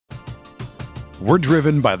We're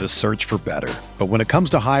driven by the search for better. But when it comes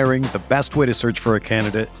to hiring, the best way to search for a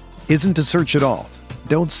candidate isn't to search at all.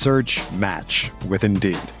 Don't search, match with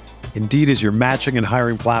Indeed. Indeed is your matching and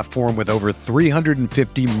hiring platform with over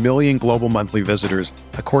 350 million global monthly visitors,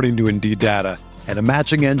 according to Indeed data, and a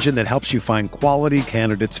matching engine that helps you find quality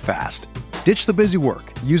candidates fast. Ditch the busy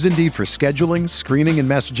work. Use Indeed for scheduling, screening, and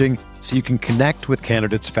messaging so you can connect with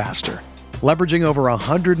candidates faster. Leveraging over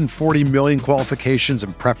 140 million qualifications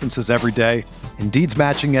and preferences every day, Indeed's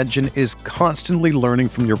matching engine is constantly learning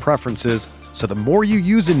from your preferences, so the more you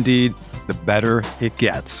use Indeed, the better it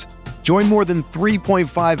gets. Join more than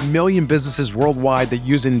 3.5 million businesses worldwide that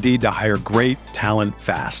use Indeed to hire great talent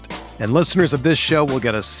fast. And listeners of this show will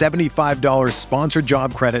get a $75 sponsored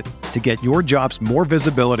job credit to get your jobs more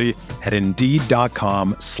visibility at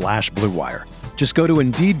Indeed.com/Blue Wire. Just go to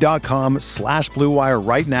Indeed.com/Blue Wire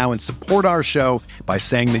right now and support our show by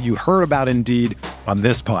saying that you heard about Indeed on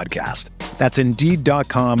this podcast. That's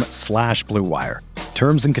Indeed.com/Blue Wire.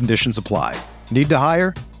 Terms and conditions apply. Need to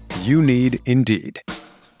hire? You need Indeed.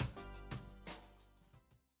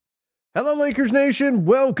 Hello, Lakers Nation.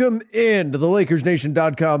 Welcome into the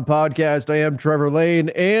LakersNation.com podcast. I am Trevor Lane,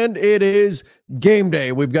 and it is game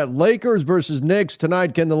day. We've got Lakers versus Knicks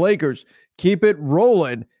tonight. Can the Lakers keep it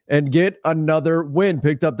rolling and get another win?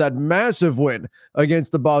 Picked up that massive win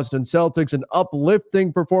against the Boston Celtics, an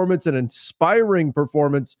uplifting performance, an inspiring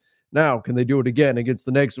performance. Now, can they do it again against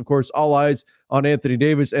the Knicks? Of course, all eyes on Anthony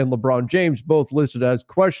Davis and LeBron James, both listed as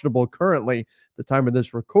questionable currently at the time of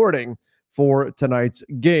this recording for tonight's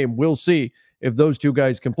game. We'll see if those two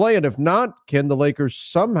guys can play, and if not, can the Lakers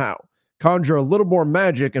somehow conjure a little more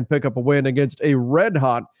magic and pick up a win against a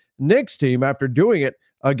red-hot Knicks team after doing it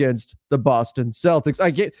against the Boston Celtics.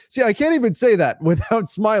 I can't even say that without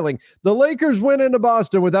smiling. The Lakers win into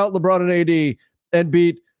Boston without LeBron and AD and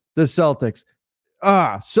beat the Celtics.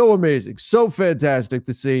 So amazing. So fantastic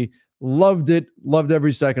to see. Loved it. Loved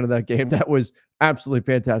every second of that game. That was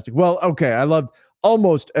absolutely fantastic. Well, okay, I loved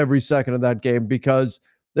almost every second of that game because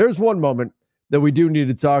there's one moment that we do need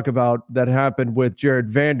to talk about that happened with Jared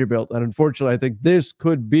Vanderbilt. And unfortunately, I think this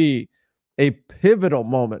could be a pivotal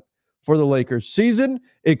moment for the Lakers season.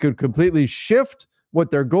 It could completely shift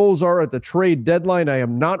what their goals are at the trade deadline. I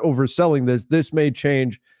am not overselling this. This may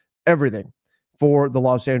change everything for the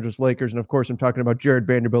Los Angeles Lakers. And of course, I'm talking about Jared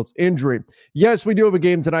Vanderbilt's injury. Yes, we do have a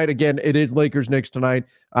game tonight. Again, it is Lakers-Knicks tonight.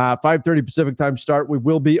 5:30 Pacific time start. We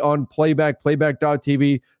will be on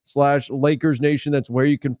playback.tv/Lakers Nation. That's where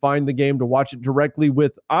you can find the game to watch it directly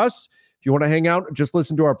with us. If you want to hang out, just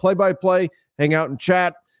listen to our play-by-play, hang out and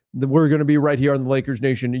chat. We're going to be right here on the Lakers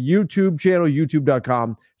Nation YouTube channel,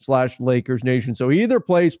 youtube.com/Lakers Nation. So either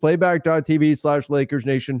place, playback.tv/Lakers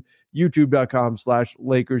Nation,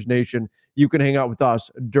 youtube.com/Lakers Nation. You can hang out with us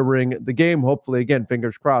during the game. Hopefully, again,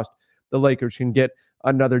 fingers crossed, the Lakers can get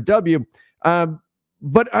another W.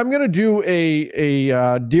 But I'm going to do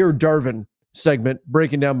a Dear Darvin segment,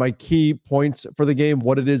 breaking down my key points for the game,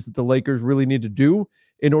 what it is that the Lakers really need to do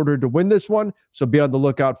in order to win this one. So be on the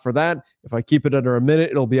lookout for that. If I keep it under a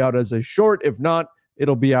minute, it'll be out as a short. If not,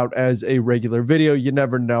 it'll be out as a regular video. You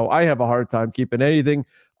never know. I have a hard time keeping anything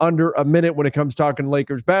under a minute when it comes talking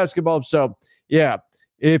Lakers basketball. So yeah,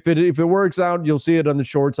 if it works out, you'll see it on the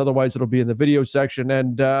shorts. Otherwise, it'll be in the video section.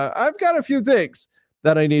 And I've got a few things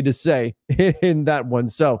that I need to say in that one.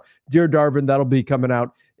 So Dear Darvin, that'll be coming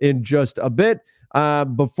out in just a bit.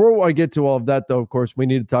 Before I get to all of that, though, of course, we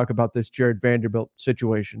need to talk about this Jared Vanderbilt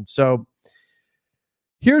situation. So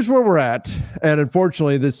here's where we're at. And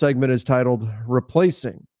unfortunately, this segment is titled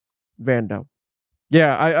Replacing Vando.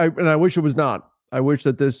 Yeah, I wish it was not. I wish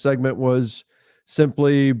that this segment was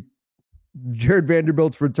simply Jared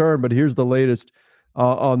Vanderbilt's return, but here's the latest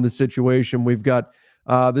on the situation. We've got,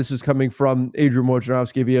 this is coming from Adrian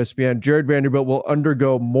Wojnarowski of ESPN. Jared Vanderbilt will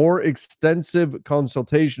undergo more extensive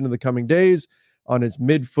consultation in the coming days on his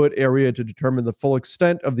midfoot area to determine the full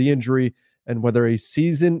extent of the injury and whether a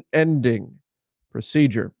season-ending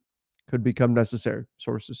procedure could become necessary,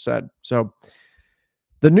 sources said. So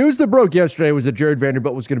the news that broke yesterday was that Jared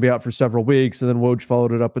Vanderbilt was going to be out for several weeks, and then Woj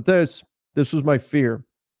followed it up with this. This was my fear.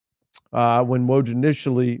 When Woj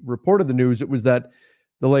initially reported the news, it was that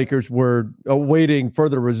the Lakers were awaiting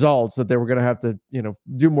further results, that they were going to have to,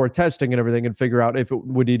 do more testing and everything and figure out if it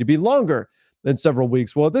would need to be longer than several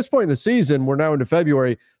weeks. Well, at this point in the season, we're now into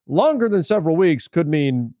February. Longer than several weeks could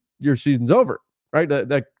mean your season's over, right?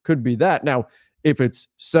 That could be that. Now, if it's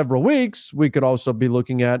several weeks, we could also be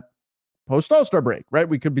looking at post-All-Star break, right?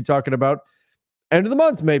 We could be talking about end of the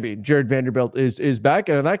month, maybe. Jared Vanderbilt is back.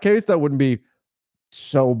 And in that case, that wouldn't be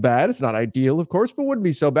so bad. It's not ideal, of course, but wouldn't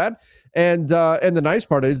be so bad. And the nice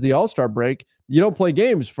part is the All-Star break, you don't play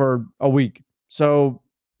games for a week. So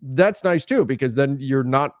that's nice too, because then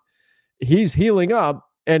he's healing up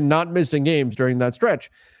and not missing games during that stretch.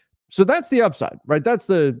 So that's the upside, right? That's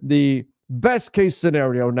the best case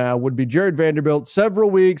scenario now would be Jared Vanderbilt, several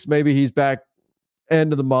weeks, maybe he's back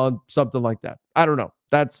end of the month, something like that. I don't know.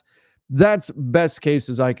 That's best case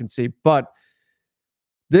as I can see. But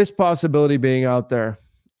this possibility being out there,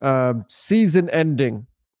 season ending.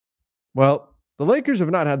 Well, the Lakers have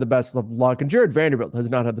not had the best of luck, and Jared Vanderbilt has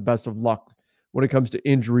not had the best of luck when it comes to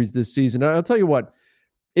injuries this season. And I'll tell you what,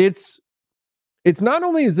 it's not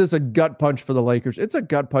only is this a gut punch for the Lakers, it's a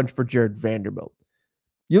gut punch for Jared Vanderbilt.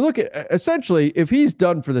 You look at, essentially, if he's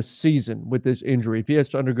done for the season with this injury, if he has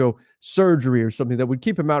to undergo surgery or something that would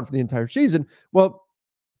keep him out for the entire season, well,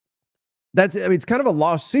 it's kind of a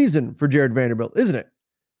lost season for Jared Vanderbilt, isn't it?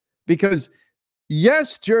 Because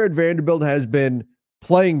yes, Jared Vanderbilt has been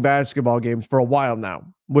playing basketball games for a while now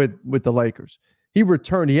with the Lakers. He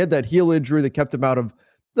returned. He had that heel injury that kept him out of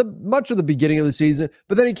much of the beginning of the season,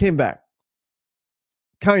 but then he came back.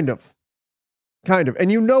 Kind of.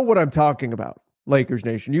 And you know what I'm talking about, Lakers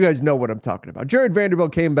Nation. You guys know what I'm talking about. Jared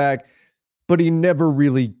Vanderbilt came back, but he never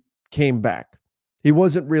really came back. He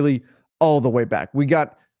wasn't really all the way back. We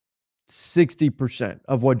got 60%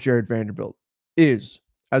 of what Jared Vanderbilt is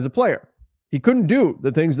as a player. He couldn't do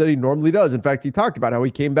the things that he normally does. In fact, he talked about how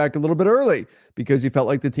he came back a little bit early because he felt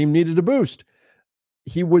like the team needed a boost.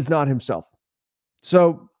 He was not himself.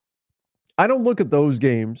 So I don't look at those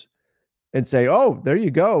games and say, oh, there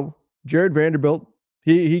you go. Jared Vanderbilt,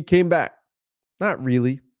 he came back. Not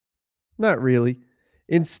really.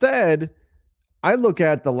 Instead, I look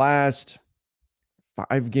at the last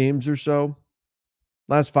 5 games or so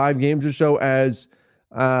as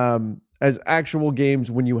actual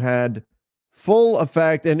games when you had full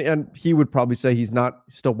effect, and he would probably say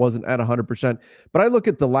still wasn't at 100%, but I look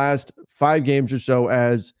at the last 5 games or so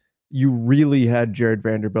as you really had Jared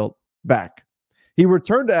Vanderbilt back. He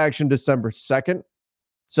returned to action December 2nd,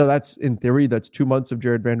 so that's, in theory, that's 2 months of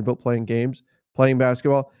Jared Vanderbilt playing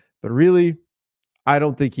basketball, but really, I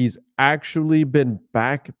don't think he's actually been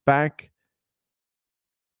back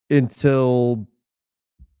until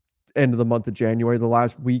end of the month of January, the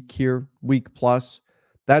last week plus.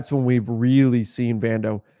 That's when we've really seen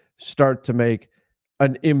Vando start to make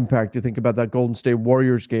an impact. You think about that Golden State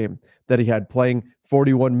Warriors game that he had, playing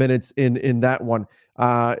 41 minutes in that one.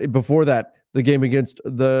 Before that, the game against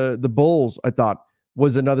the Bulls, I thought,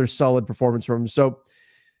 was another solid performance from him. So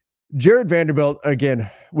Jared Vanderbilt, again,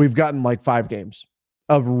 we've gotten like 5 games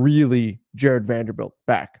of really Jared Vanderbilt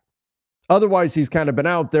back. Otherwise, he's kind of been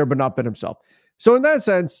out there, but not been himself. So in that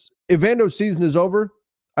sense, if Vando's season is over,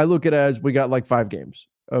 I look at it as we got like 5 games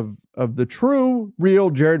of the true, real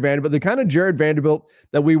Jared Vanderbilt, the kind of Jared Vanderbilt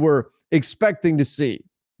that we were expecting to see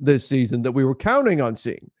this season, that we were counting on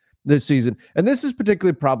seeing this season. And this is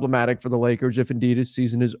particularly problematic for the Lakers if indeed his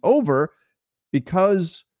season is over,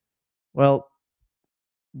 because, well,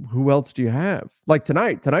 who else do you have? Like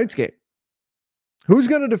tonight's game. Who's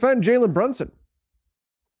going to defend Jalen Brunson?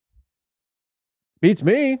 Beats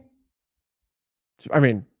me. I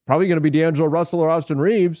mean, probably going to be D'Angelo Russell or Austin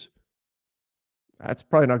Reeves. That's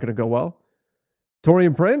probably not going to go well.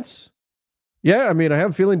 Taurean Prince? Yeah, I mean, I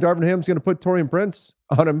have a feeling Darvin Ham's going to put Taurean Prince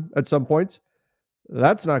on him at some points.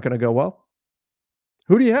 That's not going to go well.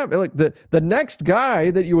 Who do you have? Like the next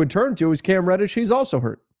guy that you would turn to is Cam Reddish. He's also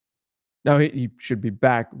hurt. Now, he should be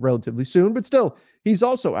back relatively soon, but still, he's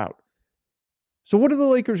also out. So what are the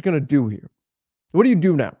Lakers going to do here? What do you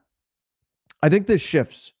do now? I think this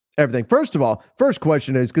shifts everything. First of all, first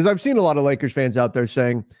question is, because I've seen a lot of Lakers fans out there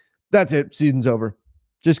saying, that's it, season's over.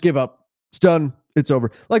 Just give up. It's done. It's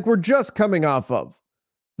over. Like, we're just coming off of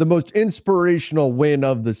the most inspirational win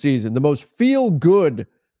of the season, the most feel-good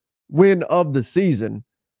win of the season,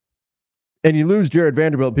 and you lose Jared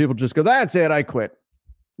Vanderbilt, people just go, that's it, I quit.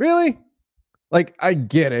 Really? Like, I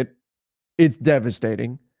get it. It's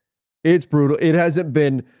devastating. It's brutal. It hasn't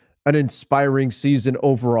been an inspiring season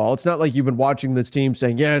overall. It's not like you've been watching this team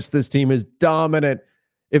saying, yes, this team is dominant.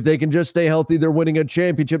 If they can just stay healthy, they're winning a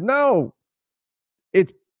championship. No,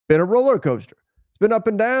 it's been a roller coaster. It's been up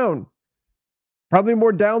and down. Probably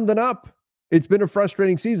more down than up. It's been a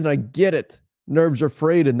frustrating season. I get it. Nerves are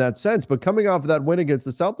frayed in that sense. But coming off of that win against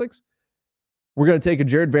the Celtics, we're going to take a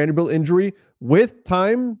Jared Vanderbilt injury with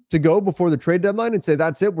time to go before the trade deadline and say,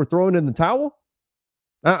 that's it, we're throwing in the towel?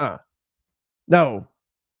 No,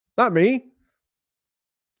 not me.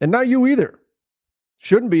 And not you either.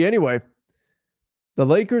 Shouldn't be anyway. The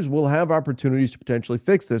Lakers will have opportunities to potentially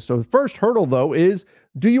fix this. So the first hurdle, though, is,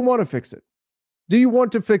 do you want to fix it? Do you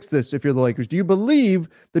want to fix this if you're the Lakers? Do you believe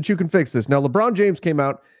that you can fix this? Now, LeBron James came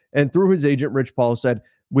out and through his agent, Rich Paul, said,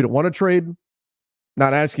 we don't want to trade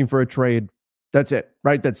not asking for a trade. That's it,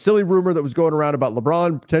 right? That silly rumor that was going around about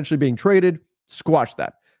LeBron potentially being traded, squash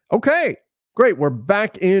that. Okay, great. We're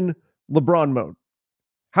back in LeBron mode.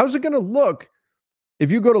 How's it going to look if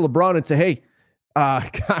you go to LeBron and say, hey,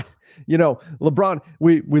 God, LeBron,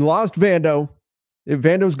 we lost Vando.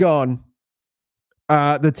 Vando's gone.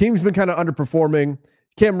 The team's been kind of underperforming.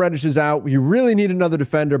 Cam Reddish is out. You really need another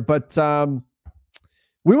defender, but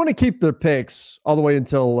we want to keep the picks all the way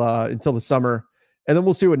until the summer, and then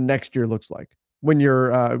we'll see what next year looks like. When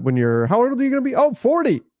you're how old are you going to be? Oh,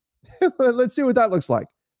 40. Let's see what that looks like,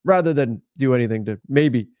 rather than do anything to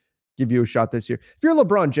maybe give you a shot this year. If you're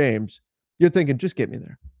LeBron James, you're thinking, just get me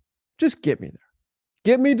there. Just get me there.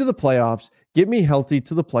 Get me to the playoffs. Get me healthy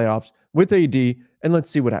to the playoffs with AD, and let's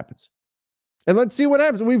see what happens. And let's see what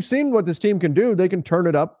happens. We've seen what this team can do. They can turn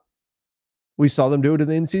it up. We saw them do it in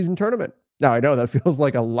the in-season tournament. Now, I know that feels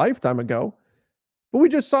like a lifetime ago, but we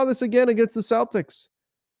just saw this again against the Celtics.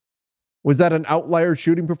 Was that an outlier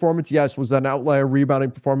shooting performance? Yes. Was that an outlier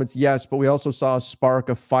rebounding performance? Yes. But we also saw a spark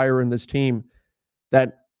of fire in this team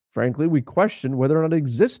that, frankly, we questioned whether or not it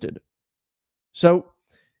existed. So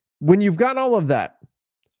when you've got all of that,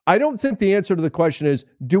 I don't think the answer to the question is,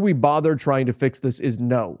 do we bother trying to fix this, is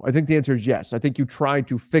no. I think the answer is yes. I think you try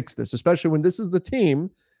to fix this, especially when this is the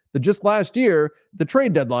team that just last year, the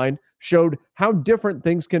trade deadline, showed how different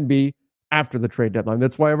things can be after the trade deadline.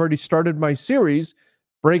 That's why I've already started my series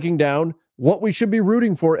breaking down what we should be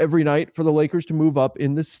rooting for every night for the Lakers to move up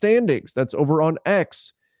in the standings. That's over on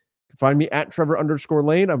X. You can find me at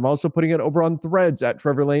Trevor_Lane. I'm also putting it over on Threads at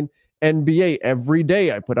Trevor Lane NBA. Every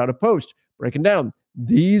day I put out a post breaking down.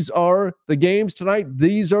 These are the games tonight.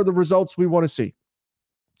 These are the results we want to see.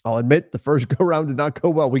 I'll admit the first go round did not go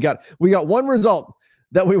well. We got one result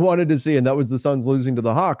that we wanted to see, and that was the Suns losing to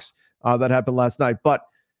the Hawks. That happened last night. But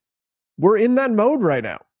we're in that mode right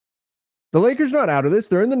now. The Lakers not out of this.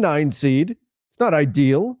 They're in the 9 seed. It's not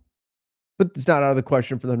ideal, but it's not out of the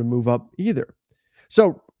question for them to move up either.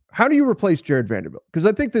 So how do you replace Jared Vanderbilt? Because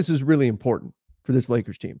I think this is really important for this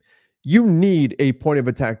Lakers team. You need a point of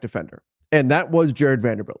attack defender, and that was Jared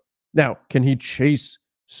Vanderbilt. Now, can he chase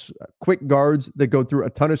quick guards that go through a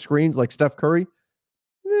ton of screens like Steph Curry?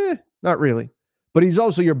 Not really. But he's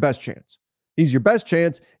also your best chance. He's your best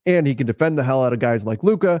chance, and he can defend the hell out of guys like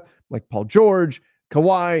Luka, like Paul George,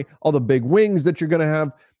 Kawhi, all the big wings that you're going to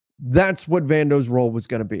have. That's what Vando's role was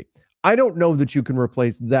going to be. I don't know that you can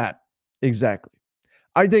replace that exactly.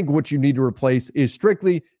 I think what you need to replace is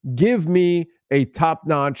strictly give me a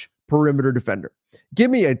top-notch perimeter defender. Give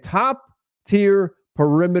me a top-tier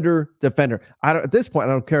perimeter defender. At this point,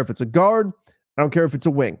 I don't care if it's a guard. I don't care if it's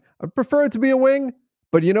a wing. I prefer it to be a wing,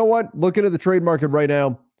 but you know what? Looking at the trade market right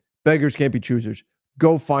now, beggars can't be choosers.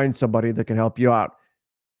 Go find somebody that can help you out.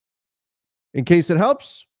 In case it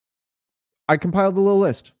helps, I compiled a little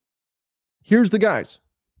list. Here's the guys.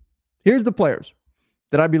 Here's the players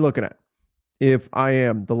that I'd be looking at if I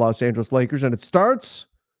am the Los Angeles Lakers. And it starts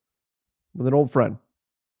with an old friend,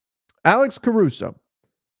 Alex Caruso.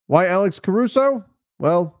 Why Alex Caruso?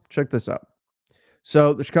 Well, check this out.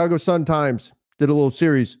 So the Chicago Sun-Times did a little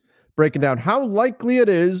series breaking down how likely it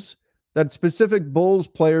is that specific Bulls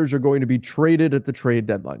players are going to be traded at the trade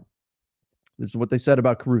deadline. This is what they said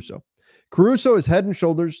about Caruso. Caruso is head and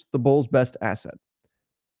shoulders the Bulls' best asset.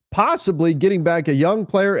 Possibly getting back a young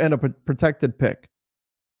player and a protected pick.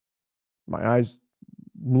 My eyes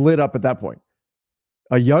lit up at that point.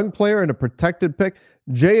 A young player and a protected pick.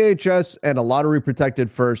 JHS and a lottery protected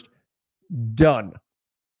first. Done.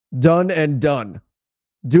 Done and done.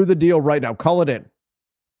 Do the deal right now. Call it in.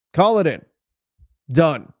 Call it in.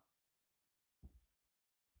 Done.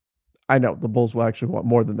 I know the Bulls will actually want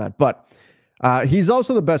more than that, but he's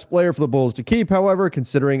also the best player for the Bulls to keep, however,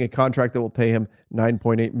 considering a contract that will pay him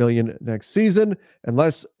 $9.8 million next season.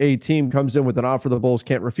 Unless a team comes in with an offer the Bulls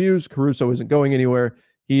can't refuse, Caruso isn't going anywhere.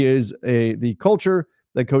 He is the culture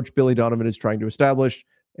that Coach Billy Donovan is trying to establish,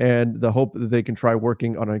 and the hope that they can try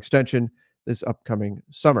working on an extension this upcoming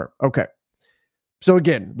summer. Okay. So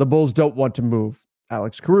again, the Bulls don't want to move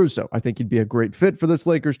Alex Caruso. I think he'd be a great fit for this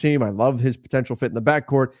Lakers team. I love his potential fit in the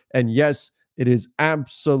backcourt. And yes, it is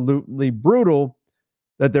absolutely brutal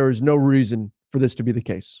that there is no reason for this to be the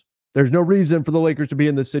case. There's no reason for the Lakers to be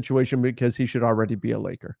in this situation because he should already be a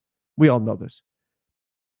Laker. We all know this.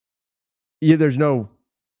 Yeah, there's no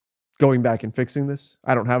going back and fixing this.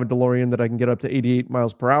 I don't have a DeLorean that I can get up to 88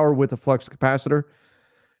 miles per hour with a flux capacitor.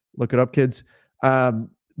 Look it up, kids.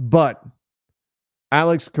 But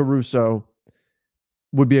Alex Caruso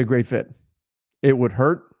would be a great fit. It would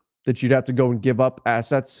hurt that you'd have to go and give up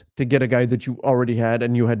assets to get a guy that you already had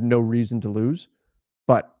and you had no reason to lose.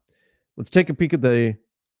 But let's take a peek at the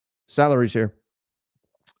salaries here.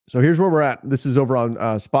 So here's where we're at. This is over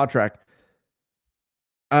on Spot Track.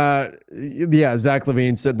 Yeah, Zach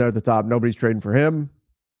LaVine sitting there at the top. Nobody's trading for him,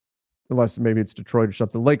 unless maybe it's Detroit or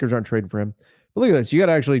something. Lakers aren't trading for him. But look at this. You got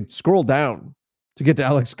to actually scroll down to get to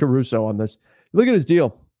Alex Caruso on this. Look at his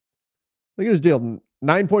deal. Look at his deal.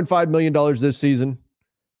 $9.5 million this season.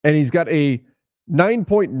 And he's got a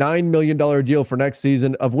 $9.9 million deal for next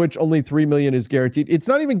season, of which only $3 million is guaranteed. It's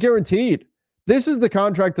not even guaranteed. This is the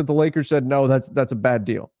contract that the Lakers said, no, that's a bad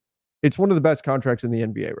deal. It's one of the best contracts in the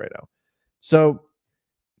NBA right now. So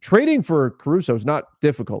trading for Caruso is not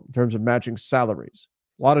difficult in terms of matching salaries.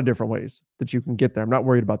 A lot of different ways that you can get there. I'm not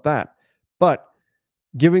worried about that. But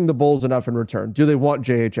giving the Bulls enough in return. Do they want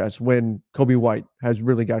JHS when Kobe White has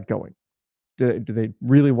really got going? Do they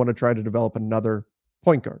really want to try to develop another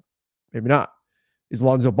point guard? Maybe not. Is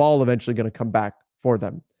Lonzo Ball eventually going to come back for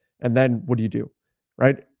them? And then what do you do?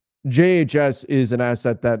 Right? JHS is an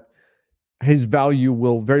asset that his value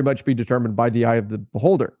will very much be determined by the eye of the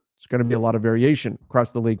beholder. It's going to be a lot of variation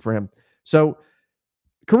across the league for him. So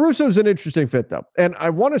Caruso's an interesting fit, though. And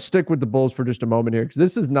I want to stick with the Bulls for just a moment here, because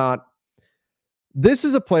this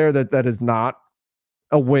is a player that is not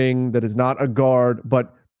a wing, that is not a guard.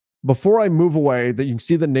 But before I move away, that you can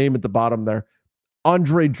see the name at the bottom there,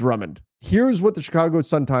 Andre Drummond. Here's what the Chicago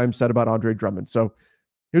Sun-Times said about Andre Drummond. So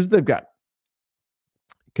here's what they've got.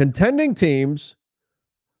 Contending teams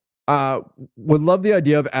would love the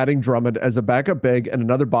idea of adding Drummond as a backup big and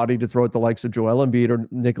another body to throw at the likes of Joel Embiid or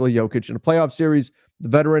Nikola Jokic in a playoff series. The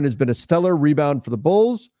veteran has been a stellar rebound for the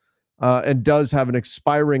Bulls and does have an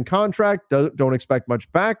expiring contract. Don't expect much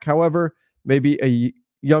back. However, maybe a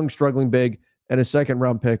young struggling big and a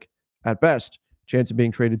second-round pick at best. Chance of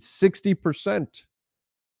being traded 60%.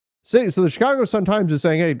 So the Chicago Sun-Times is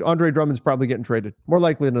saying, hey, Andre Drummond's probably getting traded. More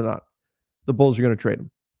likely than not, the Bulls are going to trade him.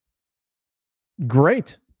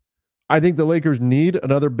 Great. I think the Lakers need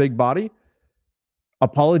another big body.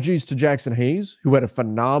 Apologies to Jackson Hayes, who had a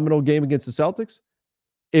phenomenal game against the Celtics.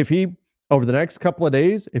 If he, over the next couple of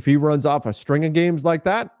days, if he runs off a string of games like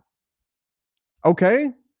that,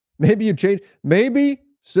 okay, maybe you change. Maybe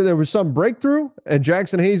so there was some breakthrough and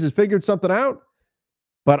Jackson Hayes has figured something out.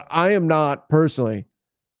 But I am not personally,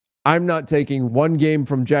 I'm not taking one game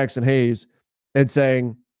from Jackson Hayes and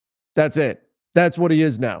saying, that's it. That's what he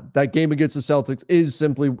is now. That game against the Celtics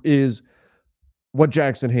is what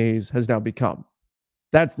Jackson Hayes has now become.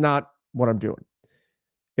 That's not what I'm doing.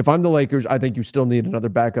 If I'm the Lakers, I think you still need another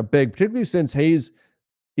backup big, particularly since Hayes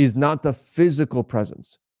is not the physical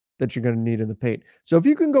presence that you're going to need in the paint. So if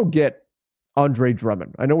you can go get Andre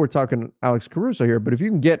Drummond, I know we're talking Alex Caruso here, but if you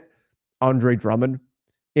can get Andre Drummond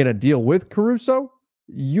in a deal with Caruso,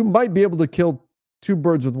 you might be able to kill two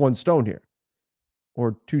birds with one stone here,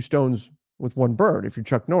 or two stones with one bird if you're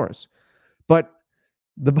Chuck Norris. But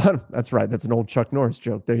the bottom, that's right. That's an old Chuck Norris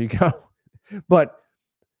joke. There you go. But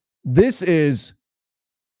this is,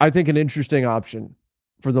 I think, an interesting option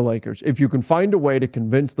for the Lakers. If you can find a way to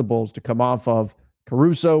convince the Bulls to come off of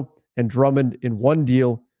Caruso and Drummond in one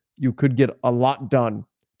deal, you could get a lot done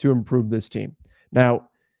to improve this team. Now,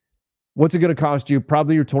 what's it going to cost you?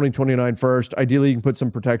 Probably your 2029 first. Ideally, you can put some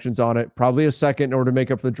protections on it. Probably a second in order to make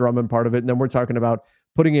up for the Drummond part of it. And then we're talking about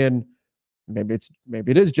putting in, maybe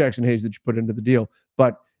it is Jackson Hayes that you put into the deal,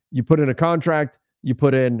 but you put in a contract, you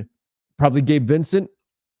put in probably Gabe Vincent,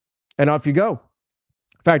 and off you go.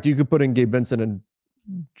 In fact, you could put in Gabe Vincent and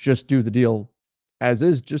just do the deal as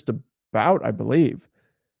is, just about, I believe,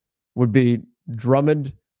 would be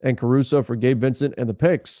Drummond and Caruso for Gabe Vincent and the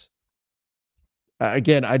picks.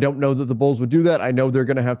 Again, I don't know that the Bulls would do that. I know they're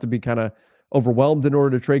going to have to be kind of overwhelmed in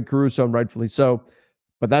order to trade Caruso, and rightfully so.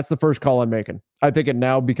 But that's the first call I'm making. I think it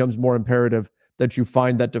now becomes more imperative that you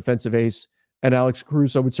find that defensive ace, and Alex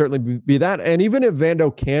Caruso would certainly be that. And even if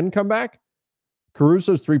Vando can come back,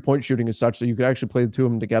 Caruso's three-point shooting is such that you could actually play the two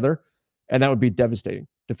of them together, and that would be devastating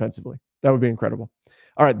defensively. That would be incredible.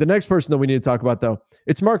 All right, the next person that we need to talk about, though,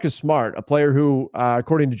 it's Marcus Smart, a player who,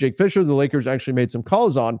 according to Jake Fisher, the Lakers actually made some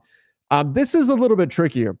calls on. This is a little bit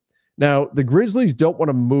trickier. Now, the Grizzlies don't want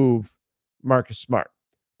to move Marcus Smart.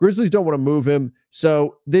 Grizzlies don't want to move him,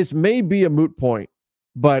 so this may be a moot point.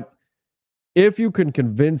 But if you can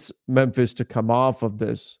convince Memphis to come off of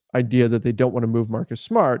this idea that they don't want to move Marcus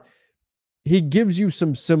Smart, he gives you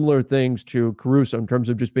some similar things to Caruso in terms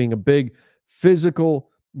of just being a big physical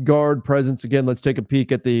guard presence. Again, let's take a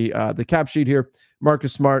peek at the cap sheet here.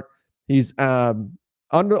 Marcus Smart, he's on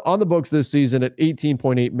the books this season at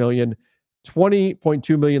 $18.8 million,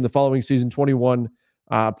 $20.2 million the following season,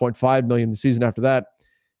 $21.5 million the season after that.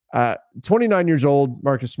 29 years old,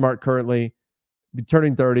 Marcus Smart currently,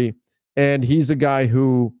 turning 30, and he's a guy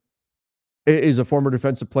who is a former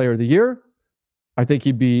Defensive Player of the Year. I think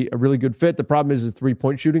he'd be a really good fit. The problem is his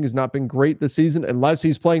three-point shooting has not been great this season, unless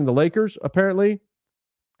he's playing the Lakers, apparently,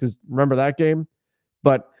 because remember that game.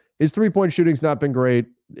 But his three-point shooting's not been great.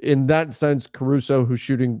 In that sense, Caruso, who's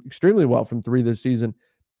shooting extremely well from three this season,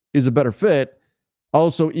 is a better fit.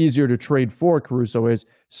 Also easier to trade for Caruso is.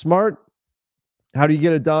 Smart, how do you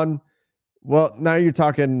get it done? Well, now you're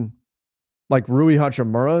talking like Rui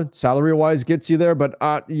Hachimura, salary-wise gets you there, but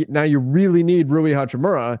now you really need Rui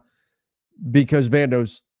Hachimura because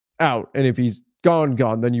Vando's out. And if he's gone,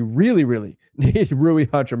 then you really, really need Rui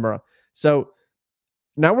Hachimura. So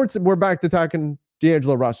now we're back to talking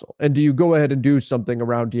D'Angelo Russell. And do you go ahead and do something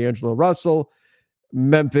around D'Angelo Russell?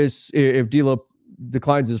 Memphis, if D'Lo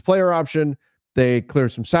declines his player option, they clear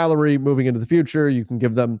some salary moving into the future. You can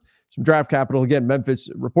give them some draft capital. Again, Memphis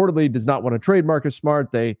reportedly does not want to trade Marcus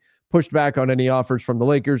Smart. They pushed back on any offers from the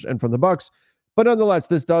Lakers and from the Bucks. But nonetheless,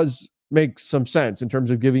 this does make some sense in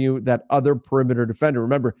terms of giving you that other perimeter defender.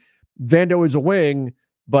 Remember, Vando is a wing,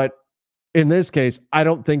 but in this case, I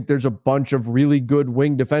don't think there's a bunch of really good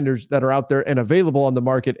wing defenders that are out there and available on the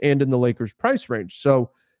market and in the Lakers price range.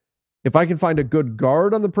 So if I can find a good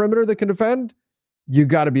guard on the perimeter that can defend, you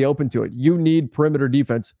got to be open to it. You need perimeter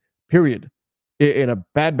defense, period, in a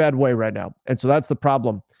bad way right now. And so that's the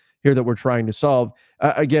problem here that we're trying to solve.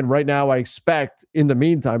 Again, right now, I expect in the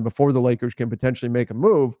meantime, before the Lakers can potentially make a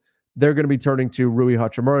move, they're going to be turning to Rui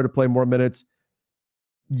Hachimura to play more minutes.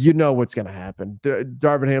 You know what's going to happen.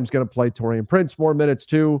 Darvin Ham's going to play Taurean Prince more minutes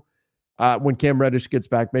too. When Cam Reddish gets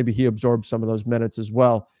back, maybe he absorbs some of those minutes as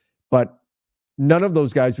well. But none of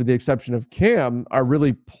those guys, with the exception of Cam, are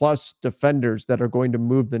really plus defenders that are going to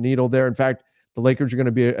move the needle there. In fact, the Lakers are going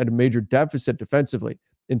to be at a major deficit defensively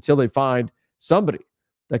until they find somebody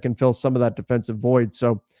that can fill some of that defensive void.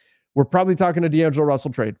 So we're probably talking a D'Angelo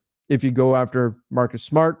Russell trade if you go after Marcus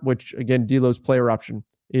Smart, which, again, D'Lo's player option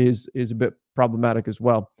is a bit problematic as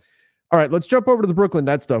well. All right, let's jump over to the Brooklyn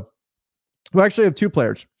Nets, though. We actually have two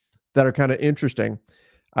players that are kind of interesting.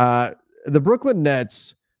 The Brooklyn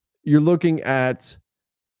Nets, you're looking at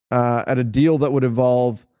a deal that would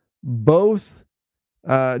involve both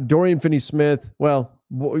Dorian Finney-Smith, well,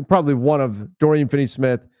 probably one of Dorian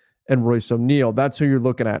Finney-Smith and Royce O'Neal. That's who you're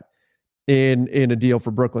looking at in a deal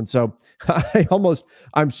for Brooklyn. So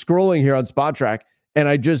I'm scrolling here on Spot Track, and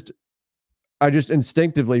I just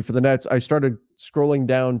instinctively for the Nets, I started scrolling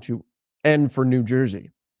down to N for New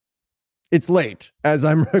Jersey. It's late as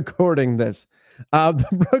I'm recording this. The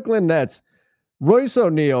Brooklyn Nets, Royce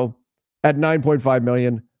O'Neal at $9.5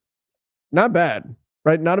 million. Not bad,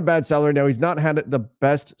 right? Not a bad salary. Now, he's not had the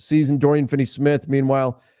best season. Dorian Finney-Smith,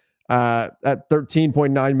 meanwhile, at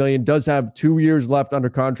 $13.9 million, does have 2 years left under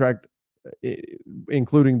contract,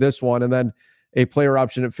 including this one, and then a player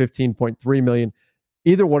option at $15.3 million.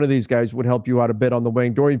 Either one of these guys would help you out a bit on the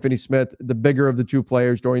wing. Dorian Finney-Smith, the bigger of the two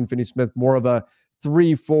players. Dorian Finney-Smith, more of a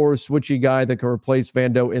 3-4 switchy guy that can replace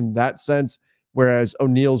Vando in that sense, whereas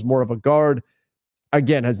O'Neal's more of a guard.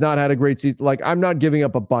 Again, has not had a great season. Like, I'm not giving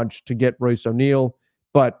up a bunch to get Royce O'Neal,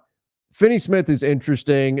 but Finney-Smith is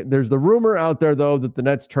interesting. There's the rumor out there, though, that the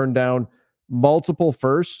Nets turned down multiple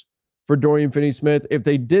firsts for Dorian Finney-Smith. If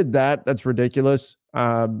they did that, that's ridiculous.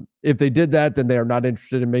 If they did that, then they are not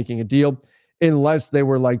interested in making a deal, unless they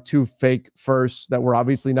were like two fake firsts that were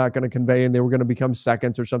obviously not going to convey and they were going to become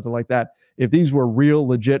seconds or something like that. If these were real,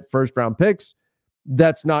 legit first-round picks,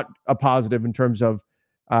 that's not a positive in terms of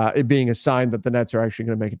it being a sign that the Nets are actually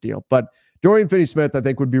going to make a deal. But Dorian Finney-Smith, I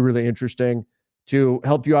think, would be really interesting to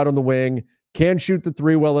help you out on the wing, can shoot the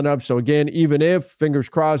three well enough. So again, even if, fingers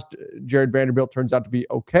crossed, Jared Vanderbilt turns out to be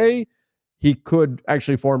okay, he could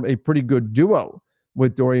actually form a pretty good duo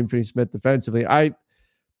with Dorian Finney-Smith defensively.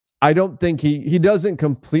 I don't think he doesn't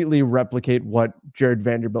completely replicate what Jared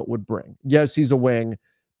Vanderbilt would bring. Yes, he's a wing,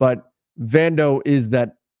 but Vando is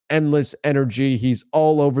that endless energy. He's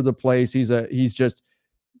all over the place. He's just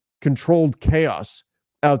controlled chaos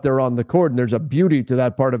out there on the court, and there's a beauty to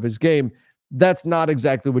that part of his game. That's not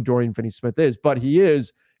exactly what Dorian Finney-Smith is, but he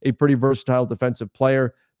is a pretty versatile defensive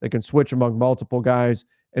player that can switch among multiple guys,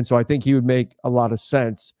 and so I think he would make a lot of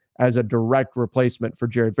sense as a direct replacement for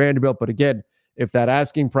Jared Vanderbilt. But again, if that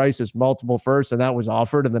asking price is multiple firsts and that was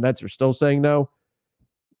offered and the Nets are still saying no,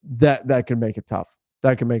 that can make it tough.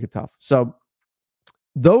 That can make it tough. So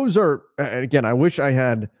those are, again, I wish I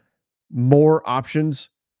had more options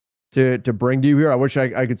to bring to you here. I wish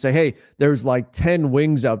I could say, hey, there's like 10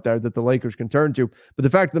 wings out there that the Lakers can turn to. But the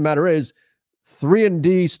fact of the matter is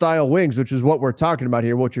 3-and-D style wings, which is what we're talking about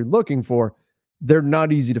here, what you're looking for, they're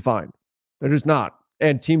not easy to find. They're just not.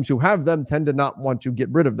 And teams who have them tend to not want to get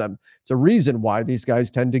rid of them. It's a reason why these guys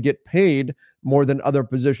tend to get paid more than other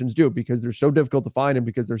positions do, because they're so difficult to find and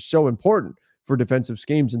because they're so important for defensive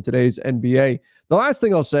schemes in today's NBA. The last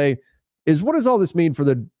thing I'll say is, what does all this mean for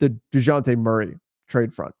the DeJounte Murray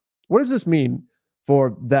trade front? What does this mean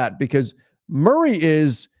for that? Because Murray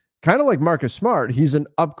is kind of like Marcus Smart. He's an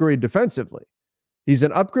upgrade defensively. He's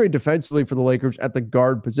an upgrade defensively for the Lakers at the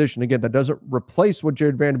guard position. Again, that doesn't replace what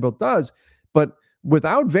Jared Vanderbilt does, but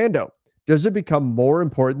without Vando, does it become more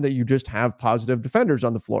important that you just have positive defenders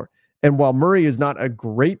on the floor? And while Murray is not a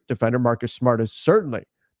great defender, Marcus Smart is certainly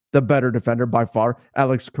the better defender by far.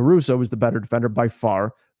 Alex Caruso is the better defender by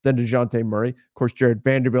far than DeJounte Murray. Of course, Jared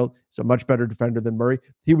Vanderbilt is a much better defender than Murray.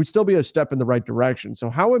 He would still be a step in the right direction. So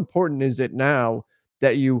how important is it now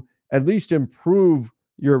that you at least improve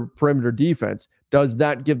your perimeter defense? Does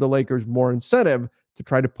that give the Lakers more incentive to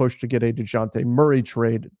try to push to get a DeJounte Murray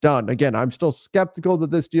trade done? Again, I'm still skeptical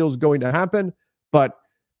that this deal is going to happen, but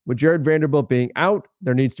with Jared Vanderbilt being out,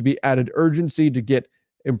 there needs to be added urgency to get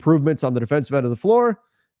improvements on the defensive end of the floor,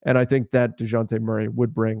 and I think that DeJounte Murray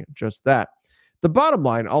would bring just that. The bottom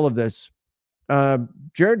line, all of this,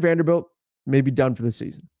 Jared Vanderbilt may be done for the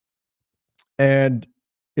season. And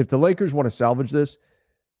if the Lakers want to salvage this,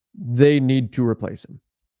 they need to replace him.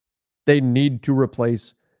 They need to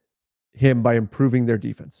replace him by improving their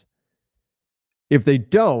defense. If they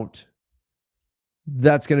don't,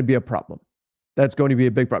 that's going to be a problem. That's going to be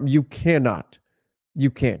a big problem. You can't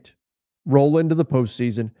roll into the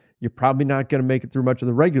postseason. You're probably not going to make it through much of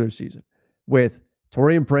the regular season with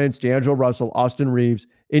Taurean Prince, D'Angelo Russell, Austin Reeves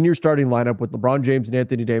in your starting lineup with LeBron James and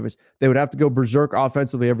Anthony Davis. They would have to go berserk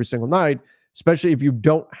offensively every single night, especially if you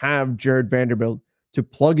don't have Jared Vanderbilt to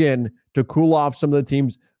plug in to cool off some of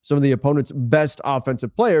the opponent's best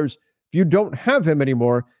offensive players. If you don't have him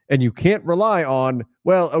anymore and you can't rely on,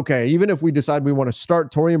 well, okay, even if we decide we want to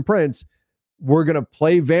start Taurean Prince, we're going to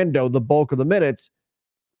play Vando the bulk of the minutes.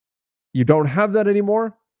 You don't have that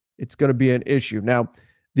anymore. It's going to be an issue. Now,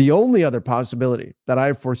 the only other possibility that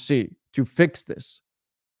I foresee to fix this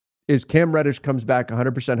is Cam Reddish comes back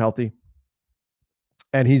 100% healthy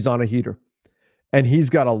and he's on a heater. And he's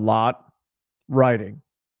got a lot riding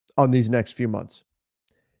on these next few months.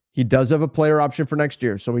 He does have a player option for next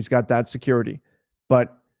year, so he's got that security.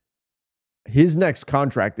 But his next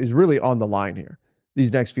contract is really on the line here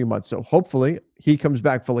these next few months. So hopefully he comes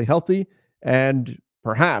back fully healthy. And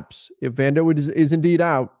perhaps if Vando is indeed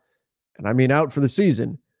out, and I mean out for the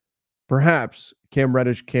season, perhaps Cam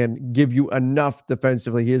Reddish can give you enough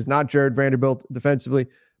defensively. He is not Jared Vanderbilt defensively,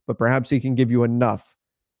 but perhaps he can give you enough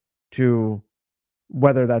to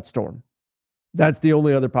weather that storm. That's the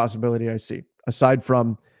only other possibility I see, aside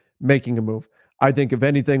from making a move. I think, if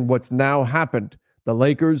anything, what's now happened, the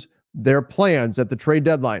Lakers, their plans at the trade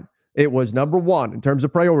deadline, it was number one in terms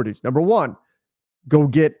of priorities. Number one, go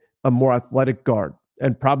get a more athletic guard.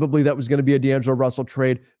 And probably that was going to be a D'Angelo Russell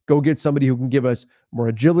trade. Go get somebody who can give us more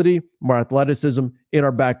agility, more athleticism in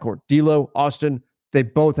our backcourt. D'Lo, Austin, they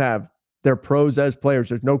both have their pros as players.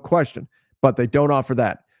 There's no question, but they don't offer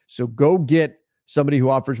that. So go get somebody who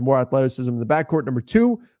offers more athleticism in the backcourt. Number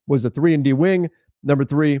two was a 3-and-D wing. Number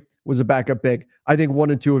three was a backup big. I think 1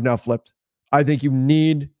 and 2 have now flipped. I think you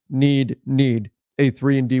need a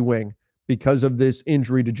 3-and-D wing because of this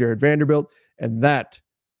injury to Jared Vanderbilt, and that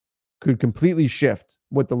could completely shift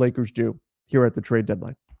what the Lakers do here at the trade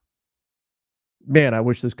deadline. Man, I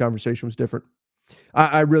wish this conversation was different.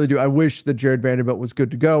 I really do. I wish that Jared Vanderbilt was good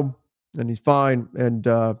to go and he's fine. And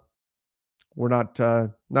we're not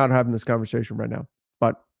having this conversation right now.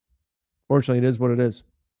 But fortunately, it is what it is.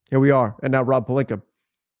 Here we are. And now Rob Pelinka has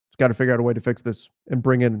got to figure out a way to fix this and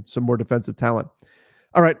bring in some more defensive talent.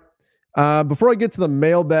 All right. Before I get to the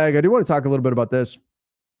mailbag, I do want to talk a little bit about this.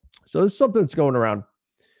 So there's something that's going around.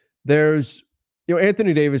 There's,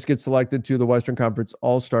 Anthony Davis gets selected to the Western Conference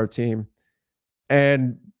All-Star team.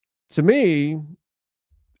 And to me,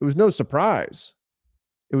 it was no surprise.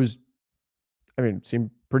 It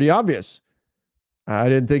seemed pretty obvious. I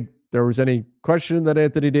didn't think there was any question that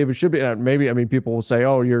Anthony Davis should be. Maybe, people will say,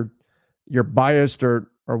 oh, you're biased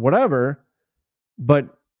or whatever.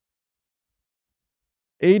 But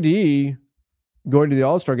AD going to the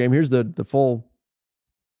All-Star game, here's the full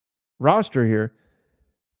roster here,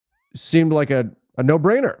 seemed like a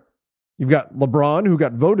no-brainer. You've got LeBron, who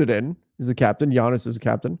got voted in, is the captain. Giannis is the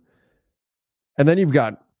captain. And then you've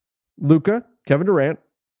got Luka, Kevin Durant,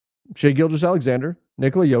 Shai Gilgeous-Alexander,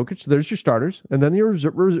 Nikola Jokic. So there's your starters. And then your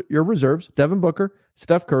reserves, Devin Booker,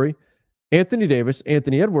 Steph Curry, Anthony Davis,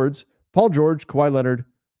 Anthony Edwards, Paul George, Kawhi Leonard,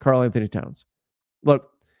 Karl Anthony Towns. Look,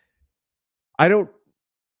 I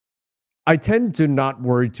tend to not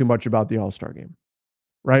worry too much about the All-Star game,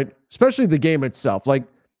 right? Especially the game itself. Like,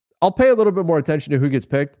 I'll pay a little bit more attention to who gets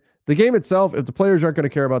picked. The game itself, if the players aren't going to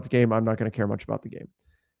care about the game, I'm not going to care much about the game.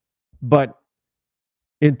 But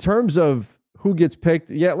In terms of who gets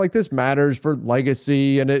picked, yeah, like this matters for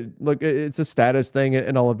legacy and it's a status thing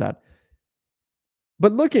and all of that.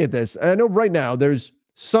 But looking at this, I know right now there's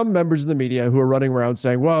some members of the media who are running around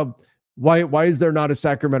saying, well, why is there not a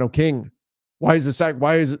Sacramento King? Why is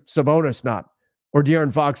Sabonis not? Or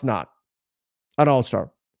De'Aaron Fox not an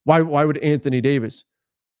all-star? Why would Anthony Davis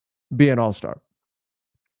be an all-star?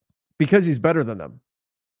 Because he's better than them.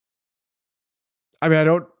 I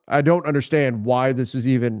mean, I don't understand why this is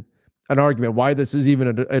even an argument, why this is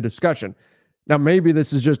even a discussion. Now, maybe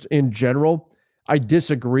this is just in general. I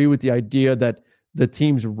disagree with the idea that the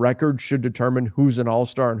team's record should determine who's an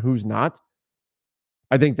all-star and who's not.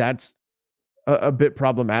 I think that's a bit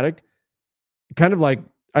problematic. Kind of like,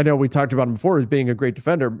 I know we talked about him before as being a great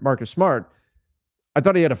defender, Marcus Smart. I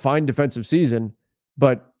thought he had a fine defensive season,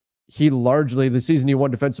 but he largely, the season he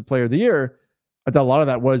won Defensive Player of the Year, I thought a lot of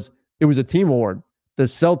that it was a team award. The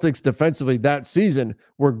Celtics defensively that season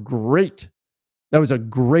were great. That was a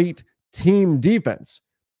great team defense.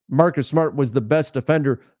 Marcus Smart was the best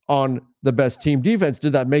defender on the best team defense.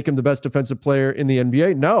 Did that make him the best defensive player in the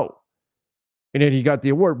NBA? No. And then he got the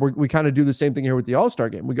award. We kind of do the same thing here with the All-Star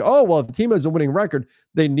game. We go, oh, well, if the team has a winning record,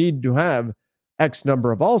 they need to have X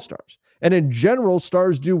number of All-Stars. And in general,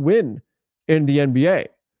 stars do win in the NBA.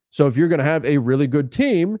 So if you're going to have a really good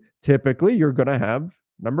team, typically you're going to have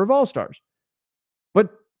a number of All-Stars. But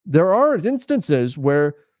there are instances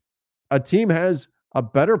where a team has a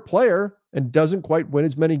better player and doesn't quite win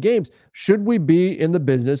as many games. Should we be in the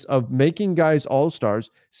business of making guys all-stars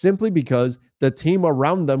simply because the team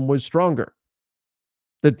around them was stronger?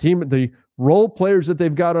 The role players that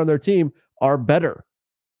they've got on their team are better,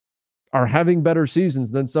 are having better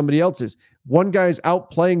seasons than somebody else's. One guy's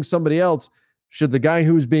outplaying somebody else. Should the guy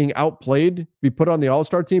who's being outplayed be put on the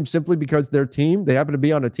all-star team simply because their team, they happen to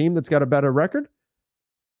be on a team that's got a better record?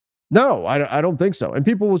 No, I don't think so. And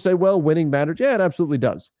people will say, well, winning matters. Yeah, it absolutely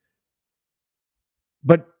does.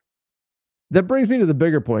 But that brings me to the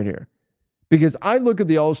bigger point here, because I look at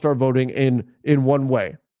the all-star voting in one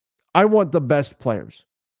way. I want the best players.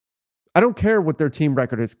 I don't care what their team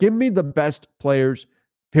record is. Give me the best players,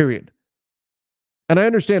 period. And I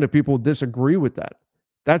understand if people disagree with that.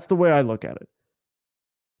 That's the way I look at it.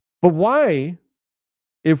 But why,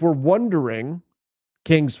 if we're wondering,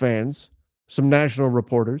 Kings fans, some national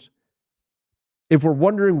reporters, if we're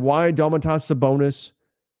wondering why Domantas Sabonis,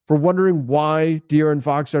 if we're wondering why De'Aaron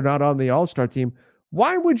Fox are not on the All-Star team,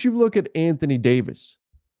 why would you look at Anthony Davis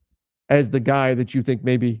as the guy that you think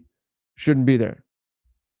maybe shouldn't be there?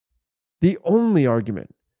 The only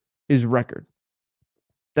argument is record.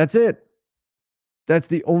 That's it. That's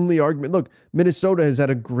the only argument. Look, Minnesota has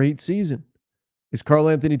had a great season. Is Karl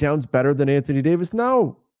Anthony Towns better than Anthony Davis?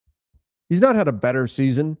 No. He's not had a better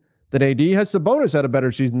season than AD. Has Sabonis had a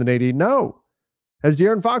better season than AD? No. Has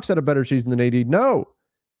De'Aaron Fox had a better season than AD? No.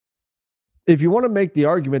 If you want to make the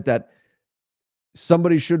argument that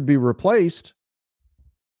somebody should be replaced,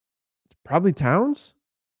 it's probably Towns,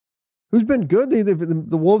 who's been good.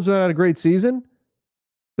 The Wolves have had a great season,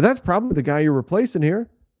 but that's probably the guy you're replacing here.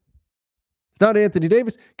 It's not Anthony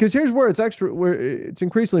Davis, because here's where it's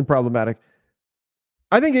increasingly problematic.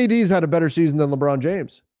 I think AD's had a better season than LeBron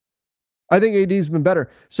James. I think AD's been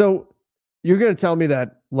better. So you're going to tell me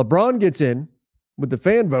that LeBron gets in with the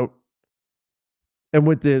fan vote, and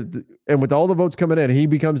with all the votes coming in, he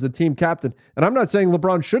becomes the team captain. And I'm not saying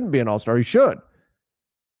LeBron shouldn't be an all-star. He should.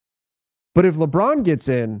 But if LeBron gets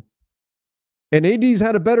in and AD's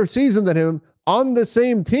had a better season than him on the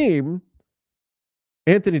same team,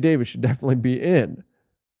 Anthony Davis should definitely be in.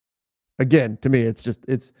 Again, to me,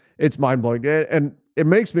 it's mind-blowing. And it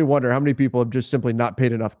makes me wonder how many people have just simply not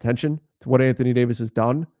paid enough attention to what Anthony Davis has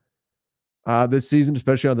done this season,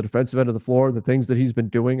 especially on the defensive end of the floor, the things that he's been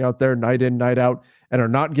doing out there night in, night out, and are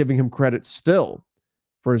not giving him credit still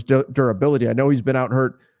for his durability. I know he's been out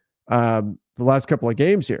hurt the last couple of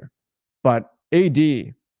games here, but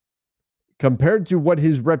AD, compared to what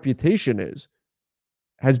his reputation is,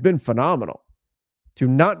 has been phenomenal. To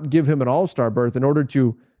not give him an all-star berth in order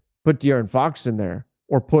to put De'Aaron Fox in there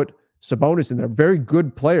or put Sabonis in there, very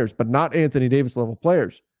good players, but not Anthony Davis level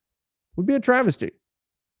players, would be a travesty.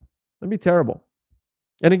 That'd be terrible.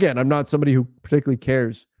 And again, I'm not somebody who particularly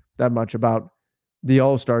cares that much about the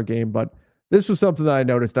All-Star game, but this was something that I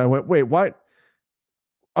noticed. I went, wait, why?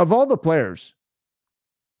 Of all the players,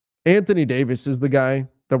 Anthony Davis is the guy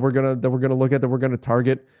that we're gonna look at, that we're gonna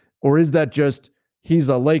target, or is that just he's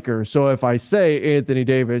a Laker? So if I say Anthony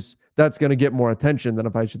Davis, that's gonna get more attention than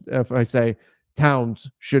if I say Towns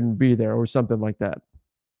shouldn't be there or something like that.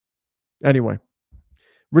 Anyway,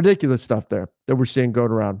 ridiculous stuff there that we're seeing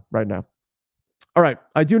going around right now. All right,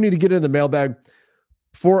 I do need to get into the mailbag.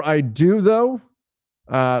 Before I do, though,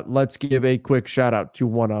 let's give a quick shout out to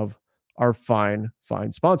one of our fine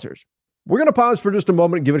sponsors. We're going to pause for just a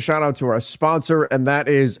moment and give a shout out to our sponsor, and that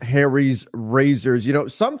is Harry's Razors. You know,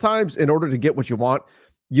 sometimes in order to get what you want,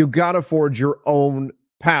 you got to forge your own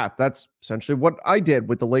path. That's essentially what I did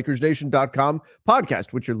with the LakersNation.com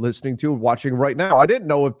podcast, which you're listening to and watching right now. I didn't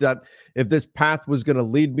know if this path was going to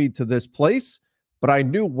lead me to this place, but I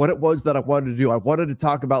knew what it was that I wanted to do. I wanted to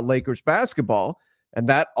talk about Lakers basketball, and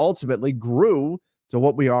that ultimately grew to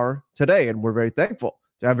what we are today, and we're very thankful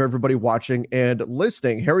to have everybody watching and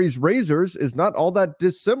listening. Harry's Razors is not all that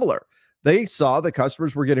dissimilar. They saw that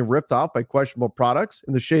customers were getting ripped off by questionable products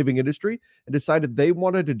in the shaving industry and decided they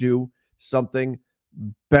wanted to do something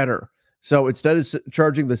better. So instead of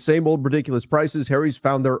charging the same old ridiculous prices, Harry's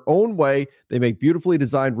found their own way. They make beautifully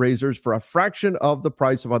designed razors for a fraction of the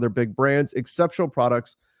price of other big brands, exceptional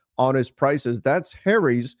products, honest prices. That's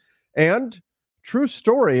Harry's. And true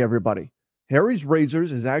story, everybody. Harry's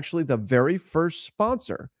Razors is actually the very first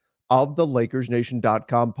sponsor of the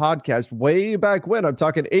LakersNation.com podcast way back when. I'm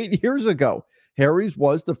talking 8 years ago. Harry's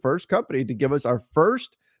was the first company to give us our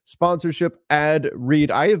first sponsorship ad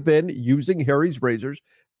read. I have been using Harry's Razors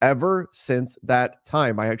ever since that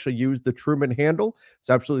time. I actually use the Truman handle. It's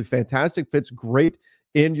absolutely fantastic. Fits great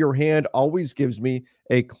in your hand. Always gives me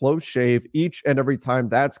a close shave each and every time.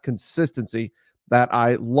 That's consistency that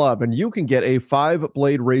I love. And you can get a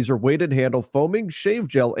 5-blade razor weighted handle, foaming shave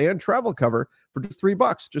gel, and travel cover for just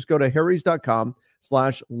 $3. Just go to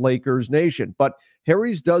harrys.com/LakersNation. But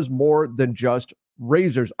Harry's does more than just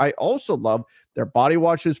razors. I also love their body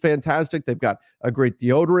wash is fantastic. They've got a great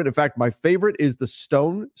deodorant. In fact, my favorite is the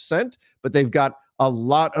Stone scent, but they've got a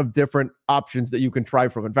lot of different options that you can try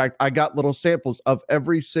from. In fact, I got little samples of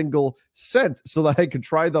every single scent so that I could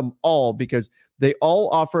try them all, because they all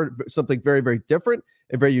offer something very, very different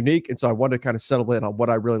and very unique. And so I wanted to kind of settle in on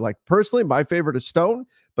what I really like. Personally, my favorite is Stone,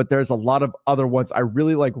 but there's a lot of other ones. I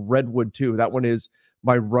really like Redwood too. That one is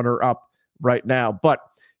my runner-up right now. But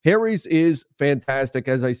Harry's is fantastic.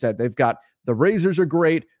 As I said, they've got the razors are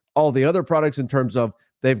great. All the other products in terms of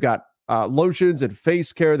they've got lotions and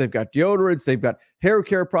face care. They've got deodorants. They've got hair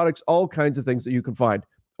care products, all kinds of things that you can find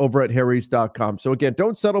over at harrys.com. So again,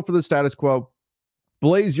 don't settle for the status quo.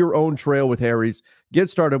 Blaze your own trail with Harry's. Get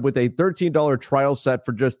started with a $13 trial set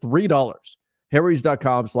for just $3.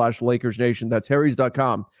 harrys.com/LakersNation. That's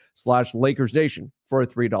harrys.com/LakersNation for a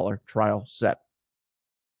 $3 trial set.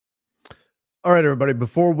 All right, everybody,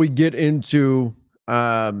 before we get into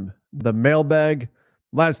the mailbag,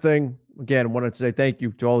 last thing, again, I wanted to say thank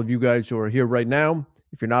you to all of you guys who are here right now.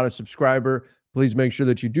 If you're not a subscriber, please make sure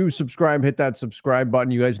that you do subscribe. Hit that subscribe button.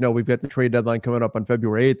 You guys know we've got the trade deadline coming up on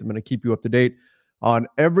February 8th. I'm going to keep you up to date on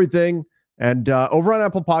everything. And over on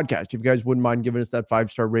Apple Podcast, if you guys wouldn't mind giving us that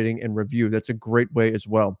 5-star rating and review, that's a great way as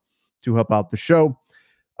well to help out the show.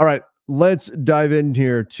 All right, let's dive in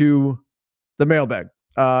here to the mailbag.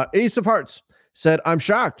 Ace of Hearts said, I'm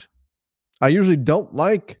shocked. I usually don't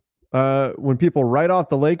like when people write off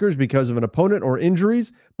the Lakers because of an opponent or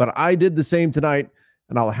injuries, but I did the same tonight,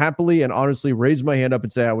 and I'll happily and honestly raise my hand up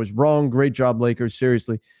and say I was wrong. Great job, Lakers.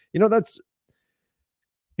 Seriously. You know,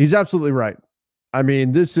 he's absolutely right. I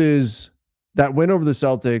mean, this is that win over the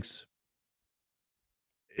Celtics.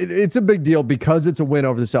 It's a big deal because it's a win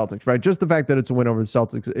over the Celtics, right? Just the fact that it's a win over the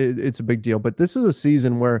Celtics, it's a big deal. But this is a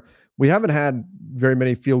season where we haven't had very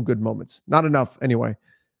many feel-good moments. Not enough, anyway.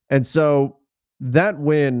 And so that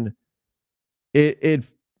win, it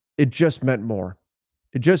just meant more.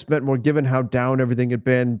 It just meant more given how down everything had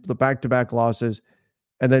been, the back-to-back losses,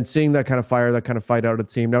 and then seeing that kind of fire, that kind of fight out of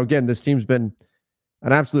the team. Now, again, this team's been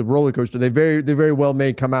an absolute roller coaster. They very well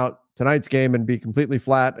may come out tonight's game and be completely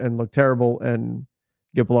flat and look terrible and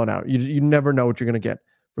get blown out. You never know what you're going to get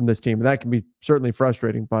from this team. And that can be certainly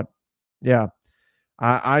frustrating. But yeah,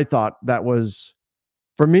 I thought that was,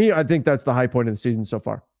 for me, I think that's the high point of the season so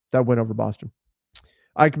far. That win over Boston.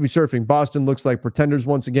 I could be surfing. Boston looks like pretenders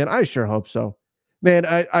once again. I sure hope so. Man,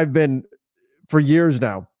 I've been, for years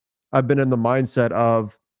now, I've been in the mindset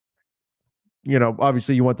of, you know,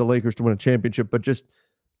 obviously you want the Lakers to win a championship, but just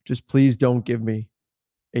please don't give me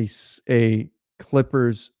a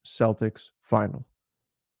Clippers Celtics final.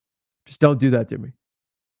 Just don't do that to me.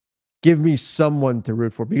 Give me someone to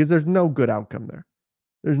root for, because there's no good outcome there.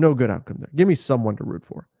 There's no good outcome there. Give me someone to root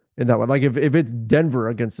for in that one. Like if it's Denver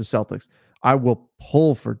against the Celtics, I will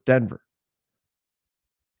pull for Denver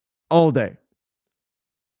all day.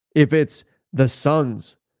 If it's the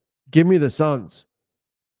Suns, give me the Suns.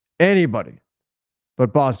 Anybody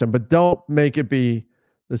but Boston. But don't make it be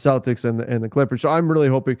the Celtics and the Clippers. So I'm really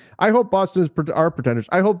hoping. I hope Boston are pretenders.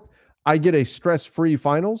 I hope I get a stress-free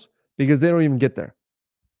finals, because they don't even get there.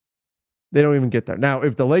 They don't even get there. Now,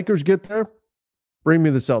 if the Lakers get there, bring me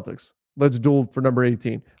the Celtics. Let's duel for number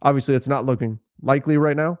 18. Obviously, it's not looking likely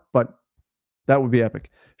right now, but that would be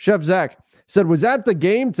epic. Chef Zach said, was at the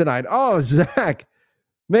game tonight. Oh, Zach,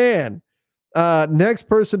 man. Next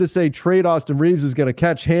person to say trade Austin Reeves is going to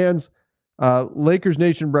catch hands. Lakers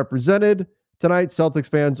Nation represented tonight. Celtics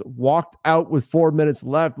fans walked out with 4 minutes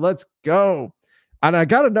left. Let's go. And I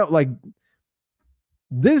got to know, like,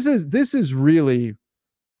 this is really,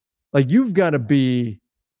 like, you've got to be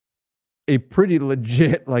a pretty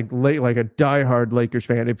legit, like a diehard Lakers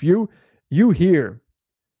fan. If you hear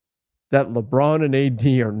that LeBron and AD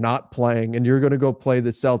are not playing and you're going to go play the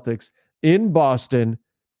Celtics in Boston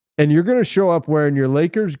and you're going to show up wearing your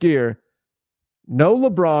Lakers gear, no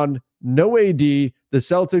LeBron, no AD, the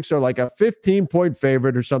Celtics are like a 15-point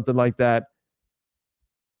favorite or something like that.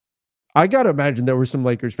 I got to imagine there were some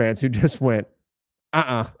Lakers fans who just went,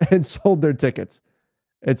 and sold their tickets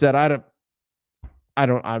and said, I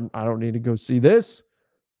don't need to go see this.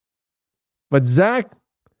 But Zach,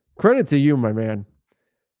 credit to you, my man.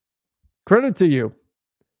 Credit to you.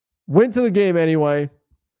 Went to the game anyway.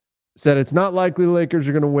 Said it's not likely the Lakers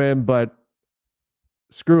are going to win, but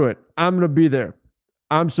screw it. I'm going to be there.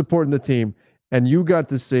 I'm supporting the team. And you got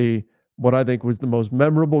to see what I think was the most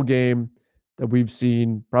memorable game that we've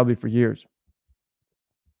seen probably for years.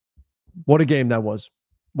 What a game that was.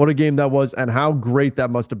 What a game that was, and how great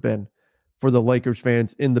that must have been for the Lakers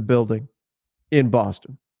fans in the building in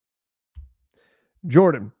Boston.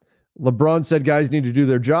 Jordan, LeBron said guys need to do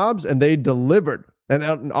their jobs, and they delivered.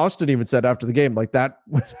 And Austin even said after the game, like, that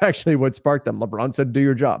was actually what sparked them. LeBron said, do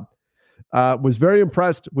your job. Was very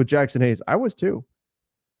impressed with Jackson Hayes. I was too.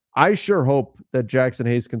 I sure hope that Jackson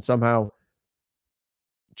Hayes can somehow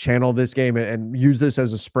channel this game and use this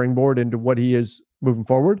as a springboard into what he is moving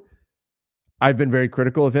forward. I've been very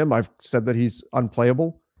critical of him. I've said that he's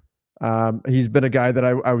unplayable. He's been a guy that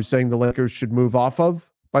I was saying the Lakers should move off of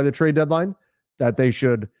by the trade deadline, that they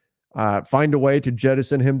should find a way to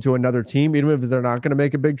jettison him to another team, even if they're not going to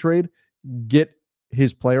make a big trade. Get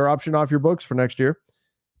his player option off your books for next year.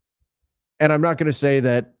 And I'm not going to say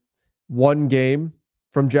that one game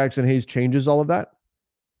from Jackson Hayes changes all of that,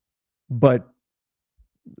 but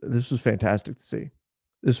this was fantastic to see.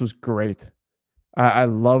 This was great. I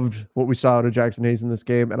loved what we saw out of Jackson Hayes in this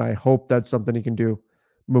game, and I hope that's something he can do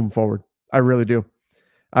moving forward. I really do.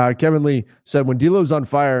 Kevin Lee said, when D'Lo's on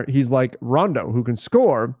fire, he's like Rondo, who can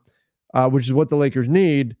score, which is what the Lakers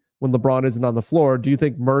need when LeBron isn't on the floor. Do you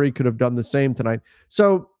think Murray could have done the same tonight?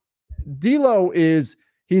 So D'Lo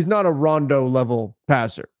he's not a Rondo level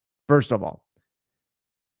passer, first of all.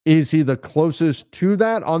 Is he the closest to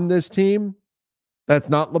that on this team? That's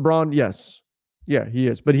not LeBron? Yes. Yeah, he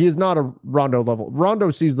is. But he is not a Rondo level. Rondo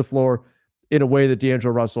sees the floor in a way that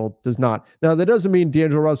D'Angelo Russell does not. Now, that doesn't mean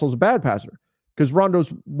D'Angelo Russell's a bad passer, because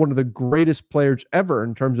Rondo's one of the greatest players ever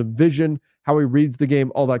in terms of vision, how he reads the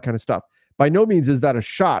game, all that kind of stuff. By no means is that a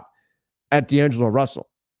shot at D'Angelo Russell,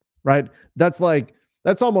 right? That's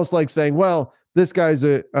almost like saying, well, this guy's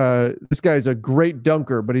a great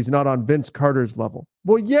dunker, but he's not on Vince Carter's level.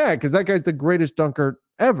 Well, yeah, because that guy's the greatest dunker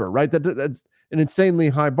ever, right? That's an insanely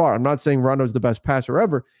high bar. I'm not saying Rondo's the best passer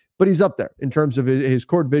ever, but he's up there in terms of his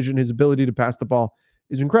court vision, his ability to pass the ball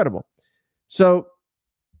is incredible. So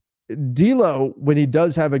D'Lo, when he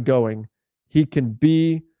does have it going, he can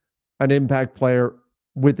be an impact player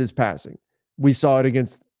with his passing. We saw it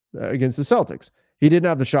against the Celtics. He didn't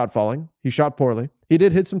have the shot falling. He shot poorly. He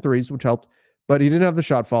did hit some threes, which helped, but he didn't have the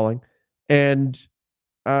shot falling, and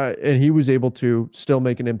he was able to still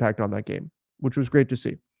make an impact on that game, which was great to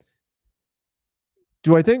see.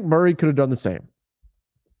 Do I think Murray could have done the same?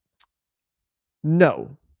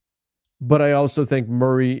 No, but I also think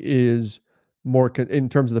Murray is more in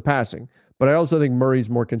terms of the passing, but I also think Murray's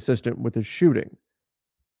more consistent with his shooting.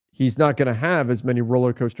 He's not going to have as many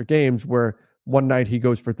roller coaster games where one night he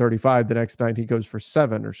goes for 35, the next night he goes for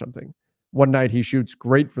 7 or something. One night he shoots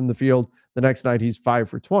great from the field, the next night he's 5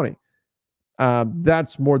 for 20.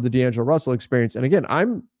 That's more the D'Angelo Russell experience. And again,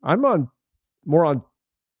 I'm more on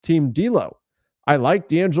Team D'Lo. I like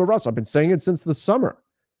D'Angelo Russell. I've been saying it since the summer.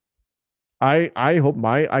 I hope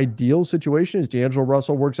my ideal situation is D'Angelo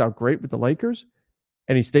Russell works out great with the Lakers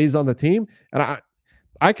and he stays on the team. And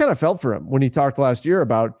I kind of felt for him when he talked last year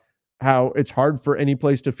about how it's hard for any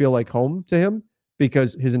place to feel like home to him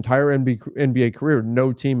because his entire NBA career,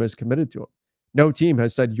 no team has committed to him. No team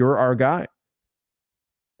has said, you're our guy.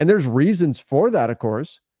 And there's reasons for that, of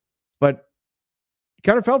course, but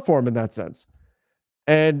kind of felt for him in that sense.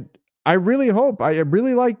 And I really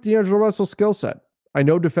like D'Angelo Russell's skill set. I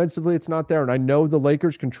know defensively it's not there, and I know the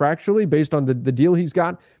Lakers contractually, based on the deal he's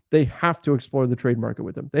got, They have to explore the trade market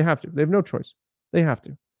with him. They have to. They have no choice. They have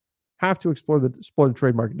to explore the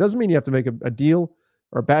trade market. Doesn't mean you have to make a deal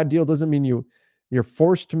or a bad deal. Doesn't mean you're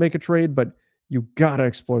forced to make a trade, but you got to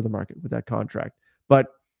explore the market with that contract. But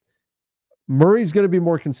Murray's going to be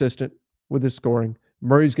more consistent with his scoring.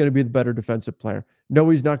 Murray's going to be the better defensive player. No,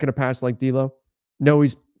 he's not going to pass like D'Lo. No,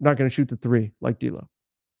 he's not going to shoot the three like D'Lo.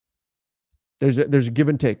 There's a give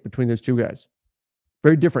and take between those two guys.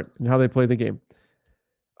 Very different in how they play the game.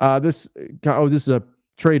 This is a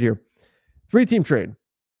trade here. 3-team trade.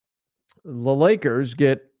 The Lakers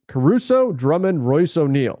get Caruso, Drummond, Royce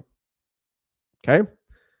O'Neal. Okay.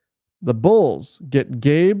 The Bulls get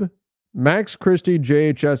Gabe, Max Christie,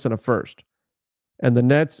 JHS, and a first. And the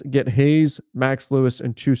Nets get Hayes, Max Lewis,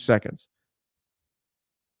 and 2 seconds.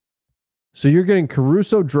 So you're getting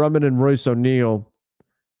Caruso, Drummond, and Royce O'Neal.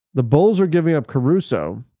 The Bulls are giving up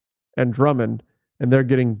Caruso and Drummond, and they're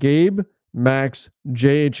getting Gabe, Max,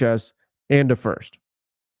 JHS, and a first.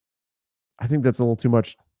 I think that's a little too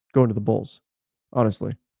much going to the Bulls,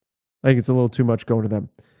 honestly. I think it's a little too much going to them.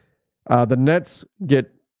 The Nets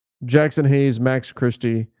get Jackson Hayes, Max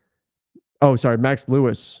Christie. Oh, sorry, Max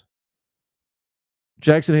Lewis.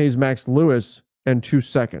 Jackson Hayes, Max Lewis, and 2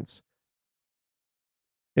 seconds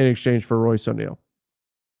in exchange for Royce O'Neal.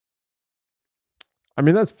 I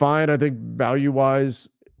mean, that's fine. I think value-wise,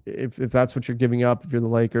 if that's what you're giving up, if you're the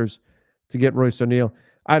Lakers, to get Royce O'Neal.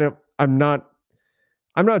 I'm not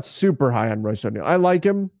super high on Royce O'Neal. I like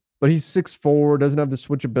him, but he's 6'4", doesn't have the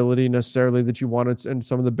switchability necessarily that you want and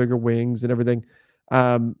some of the bigger wings and everything.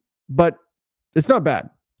 But it's not bad.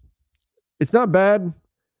 It's not bad.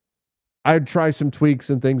 I'd try some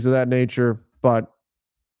tweaks and things of that nature, but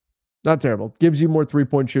not terrible. Gives you more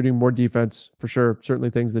three-point shooting, more defense for sure.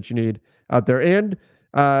 Certainly things that you need out there. And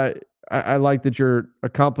I like that you're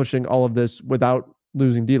accomplishing all of this without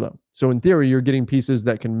losing D'Lo. So in theory, you're getting pieces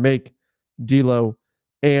that can make D'Lo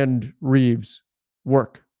and Reeves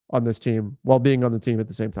work on this team while being on the team at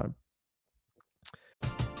the same time.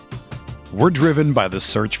 We're driven by the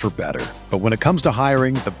search for better. But when it comes to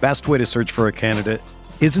hiring, the best way to search for a candidate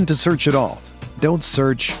isn't to search at all. Don't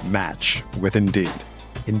search, match with Indeed.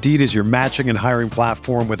 Indeed is your matching and hiring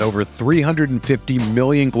platform with over 350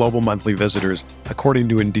 million global monthly visitors, according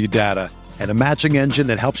to Indeed data, and a matching engine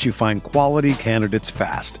that helps you find quality candidates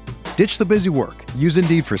fast. Ditch the busy work. Use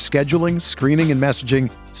Indeed for scheduling, screening, and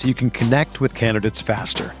messaging so you can connect with candidates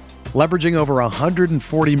faster. Leveraging over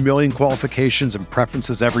 140 million qualifications and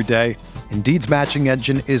preferences every day, Indeed's matching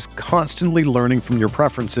engine is constantly learning from your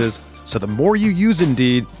preferences, so the more you use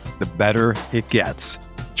Indeed, the better it gets.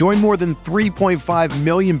 Join more than 3.5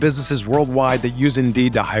 million businesses worldwide that use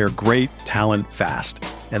Indeed to hire great talent fast.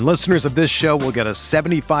 And listeners of this show will get a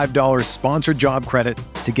 $75 sponsored job credit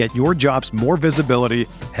to get your jobs more visibility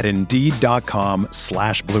at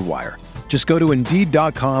Indeed.com/Blue Wire. Just go to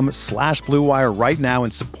Indeed.com/Blue Wire right now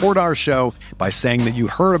and support our show by saying that you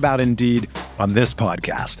heard about Indeed on this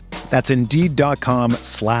podcast. That's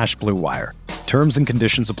Indeed.com/Blue Wire. Terms and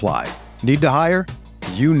conditions apply. Need to hire?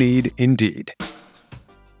 You need Indeed.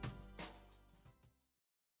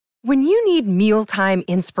 When you need mealtime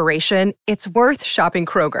inspiration, it's worth shopping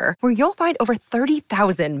Kroger, where you'll find over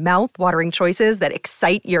 30,000 mouth-watering choices that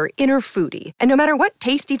excite your inner foodie. And no matter what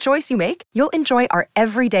tasty choice you make, you'll enjoy our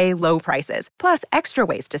everyday low prices, plus extra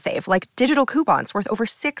ways to save, like digital coupons worth over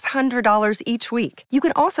 $600 each week. You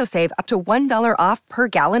can also save up to $1 off per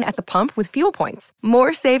gallon at the pump with fuel points.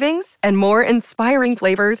 More savings and more inspiring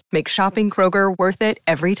flavors make shopping Kroger worth it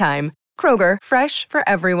every time. Kroger, fresh for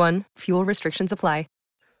everyone. Fuel restrictions apply.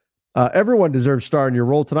 Everyone deserves star in your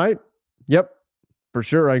role tonight. Yep, for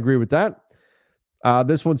sure. I agree with that.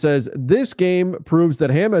 This one says, this game proves that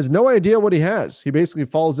Ham has no idea what he has. He basically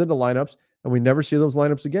falls into lineups, and we never see those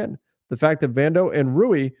lineups again. The fact that Vando and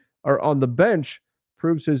Rui are on the bench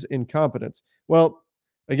proves his incompetence. Well,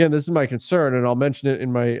 again, this is my concern, and I'll mention it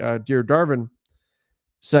in my Dear Darvin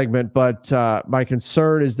segment, but my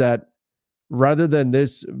concern is that rather than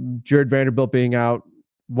this Jared Vanderbilt being out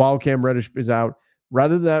while Cam Reddish is out,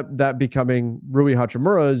 rather than that becoming Rui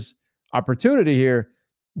Hachimura's opportunity here,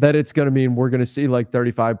 that it's going to mean we're going to see like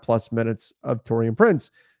 35 plus minutes of Taurean Prince,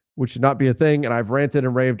 which should not be a thing. And I've ranted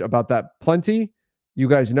and raved about that plenty. You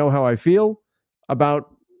guys know how I feel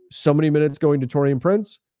about so many minutes going to Taurean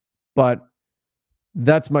Prince, but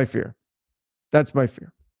that's my fear. That's my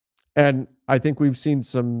fear. And I think we've seen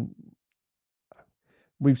some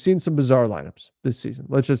bizarre lineups this season.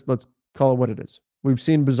 Let's call it what it is. We've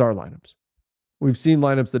seen bizarre lineups. We've seen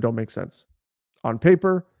lineups that don't make sense. On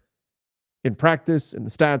paper, in practice, in the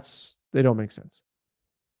stats, they don't make sense.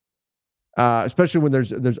 Especially when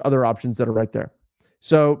there's other options that are right there.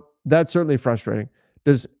 So that's certainly frustrating.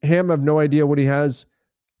 Does Ham have no idea what he has?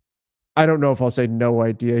 I don't know if I'll say no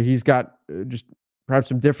idea. He's got just perhaps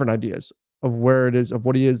some different ideas of where it is, of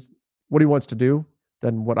what he wants to do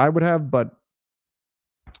than what I would have. But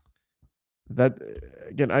that,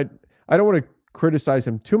 again, I don't want to criticize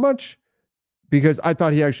him too much because I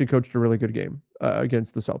thought he actually coached a really good game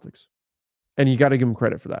against the Celtics, and you got to give him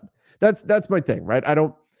credit for that. That's my thing, right?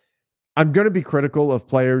 I'm going to be critical of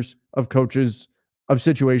players, of coaches, of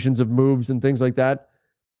situations, of moves and things like that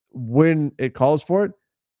when it calls for it.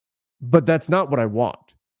 But that's not what I want.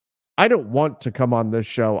 I don't want to come on this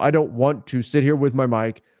show. I don't want to sit here with my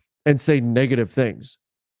mic and say negative things.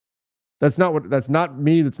 That's not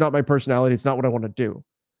me. That's not my personality. It's not what I want to do.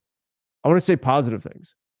 I want to say positive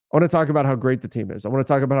things. I want to talk about how great the team is. I want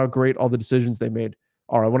to talk about how great all the decisions they made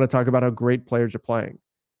are. I want to talk about how great players are playing.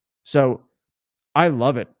 So I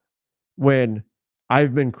love it when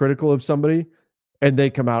I've been critical of somebody and they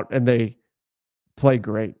come out and they play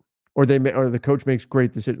great, or the coach makes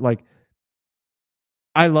great decisions. Like,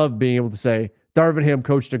 I love being able to say Darvin Ham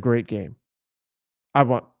coached a great game. I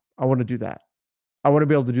want to do that. I want to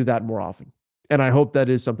be able to do that more often. And I hope that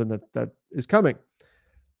is something that is coming.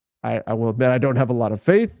 I will admit I don't have a lot of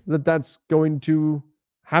faith that that's going to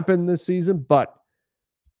happen this season, but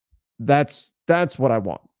that's what I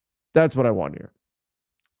want. That's what I want here.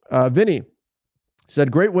 Vinny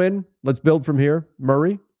said, great win. Let's build from here.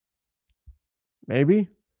 Murray, maybe.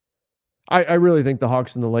 I really think the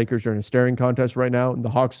Hawks and the Lakers are in a staring contest right now. And the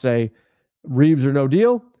Hawks say Reeves or no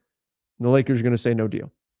deal. And the Lakers are going to say no deal.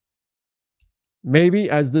 Maybe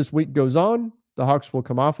as this week goes on, the Hawks will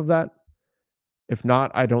come off of that. If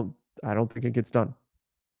not, I don't think it gets done.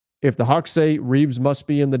 If the Hawks say Reeves must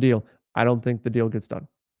be in the deal, I don't think the deal gets done.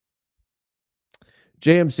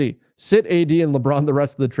 JMC, sit AD and LeBron the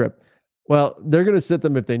rest of the trip. Well, they're going to sit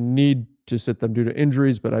them if they need to sit them due to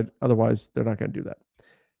injuries, but otherwise they're not going to do that.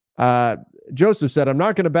 Joseph said, I'm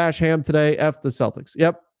not going to bash Ham today. F the Celtics.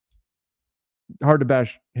 Yep. Hard to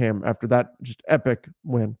bash Ham after that just epic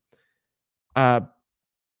win. I'm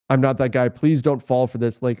not that guy. Please don't fall for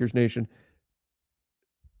this, Lakers Nation.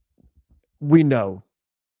 We know,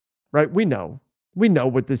 right? We know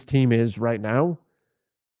what this team is right now.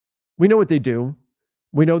 We know what they do.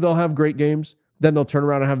 We know they'll have great games. Then they'll turn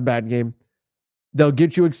around and have a bad game. They'll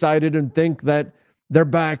get you excited and think that they're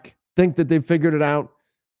back, think that they've figured it out,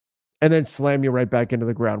 and then slam you right back into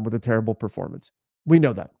the ground with a terrible performance. We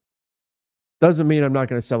know that. Doesn't mean I'm not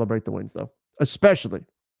going to celebrate the wins, though. Especially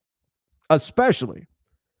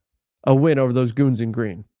a win over those goons in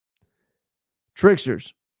green.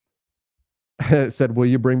 Tricksters said, will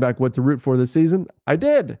you bring back what to root for this season? I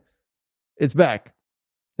did. It's back.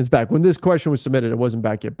 It's back. When this question was submitted, it wasn't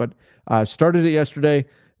back yet, but started it yesterday.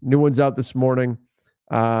 New one's out this morning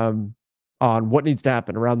on what needs to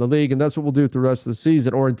happen around the league, and that's what we'll do through the rest of the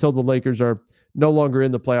season, or until the Lakers are no longer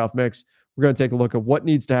in the playoff mix. We're going to take a look at what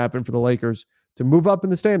needs to happen for the Lakers to move up in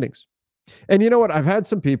the standings. And you know what? I've had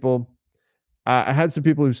some people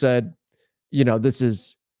who said, this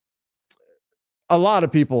is a lot,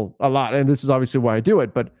 and this is obviously why I do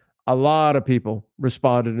it, but a lot of people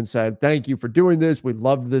responded and said, thank you for doing this. We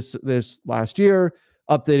loved this last year,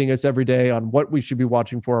 updating us every day on what we should be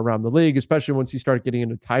watching for around the league, especially once you start getting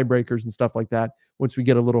into tiebreakers and stuff like that, once we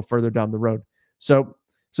get a little further down the road. So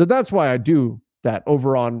that's why I do that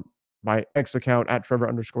over on my X account at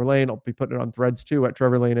Trevor_Lane. I'll be putting it on threads too at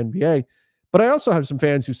Trevor Lane NBA. But I also have some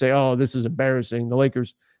fans who say, oh, this is embarrassing. The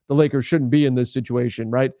Lakers shouldn't be in this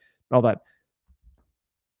situation, right? All that.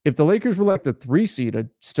 If the Lakers were like the 3 seed, I'd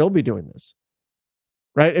still be doing this,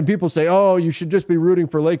 right? And people say, oh, you should just be rooting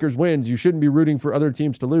for Lakers wins. You shouldn't be rooting for other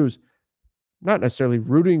teams to lose. Not necessarily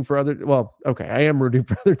rooting for I am rooting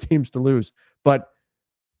for other teams to lose, but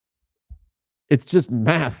it's just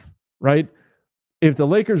math, right? If the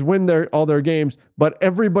Lakers win all their games, but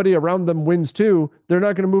everybody around them wins too, they're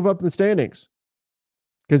not going to move up in the standings,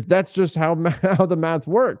 because that's just how the math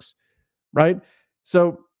works, right?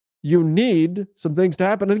 So you need some things to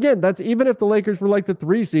happen. And again, that's even if the Lakers were like the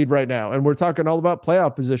 3 seed right now, and we're talking all about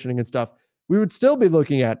playoff positioning and stuff, we would still be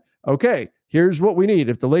looking at, okay, here's what we need.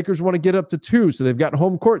 If the Lakers want to get up to 2, so they've got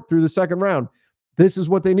home court through the second round, this is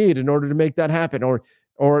what they need in order to make that happen. Or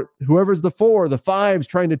whoever's the 4, the 5's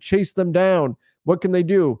trying to chase them down, what can they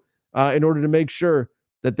do in order to make sure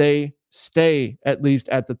that they stay at least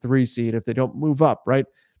at the 3 seed if they don't move up, right?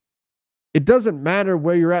 It doesn't matter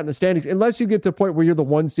where you're at in the standings, unless you get to a point where you're the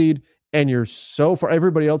 1 seed and you're so far,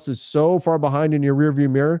 everybody else is so far behind in your rearview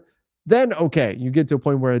mirror. Then, okay, you get to a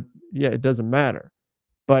point where, it doesn't matter.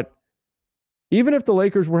 But even if the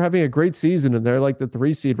Lakers were having a great season and they're like the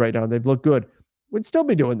 3 seed right now, and they've looked good, we'd still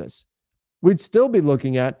be doing this. we'd still be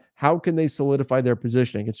looking at how can they solidify their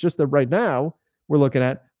positioning. It's just that right now we're looking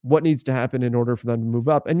at what needs to happen in order for them to move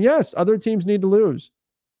up. And yes, other teams need to lose.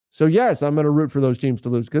 So yes, I'm going to root for those teams to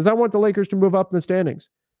lose because I want the Lakers to move up in the standings.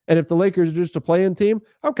 And if the Lakers are just a play-in team,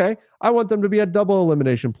 okay, I want them to be a double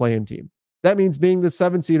elimination play-in team. That means being the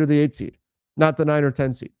 7 seed or the 8 seed, not the 9 or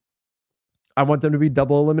 10 seed. I want them to be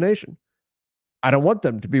double elimination. I don't want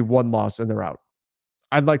them to be one loss and they're out.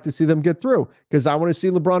 I'd like to see them get through because I want to see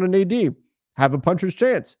LeBron and AD have a puncher's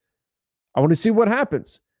chance. I want to see what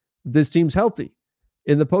happens if this team's healthy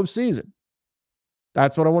in the postseason.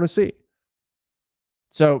 That's what I want to see.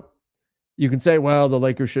 So you can say, well, the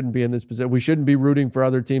Lakers shouldn't be in this position. We shouldn't be rooting for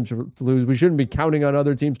other teams to lose. We shouldn't be counting on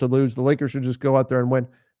other teams to lose. The Lakers should just go out there and win.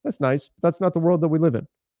 That's nice. But that's not the world that we live in.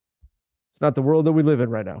 It's not the world that we live in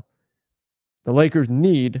right now. The Lakers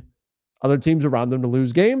need other teams around them to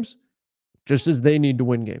lose games, just as they need to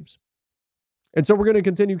win games. And so we're going to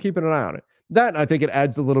continue keeping an eye on it. That, I think it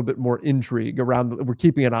adds a little bit more intrigue around. We're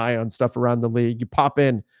keeping an eye on stuff around the league. You pop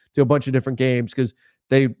in to a bunch of different games because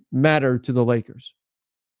they matter to the Lakers.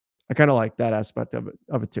 I kind of like that aspect of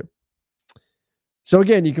it too. So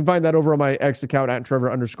again, you can find that over on my X account at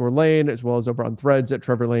Trevor_Lane, as well as over on Threads at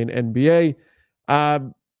Trevor Lane NBA.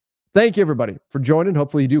 Thank you, everybody, for joining.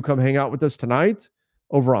 Hopefully you do come hang out with us tonight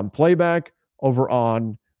over on Playback, over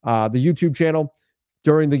on the YouTube channel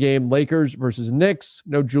during the game Lakers versus Knicks.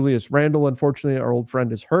 No Julius Randle, unfortunately. Our old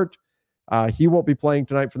friend is hurt. He won't be playing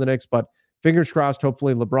tonight for the Knicks, but fingers crossed,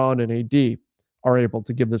 hopefully LeBron and AD are able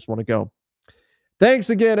to give this one a go.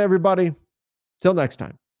 Thanks again, everybody. Till next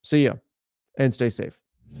time. See ya and stay safe.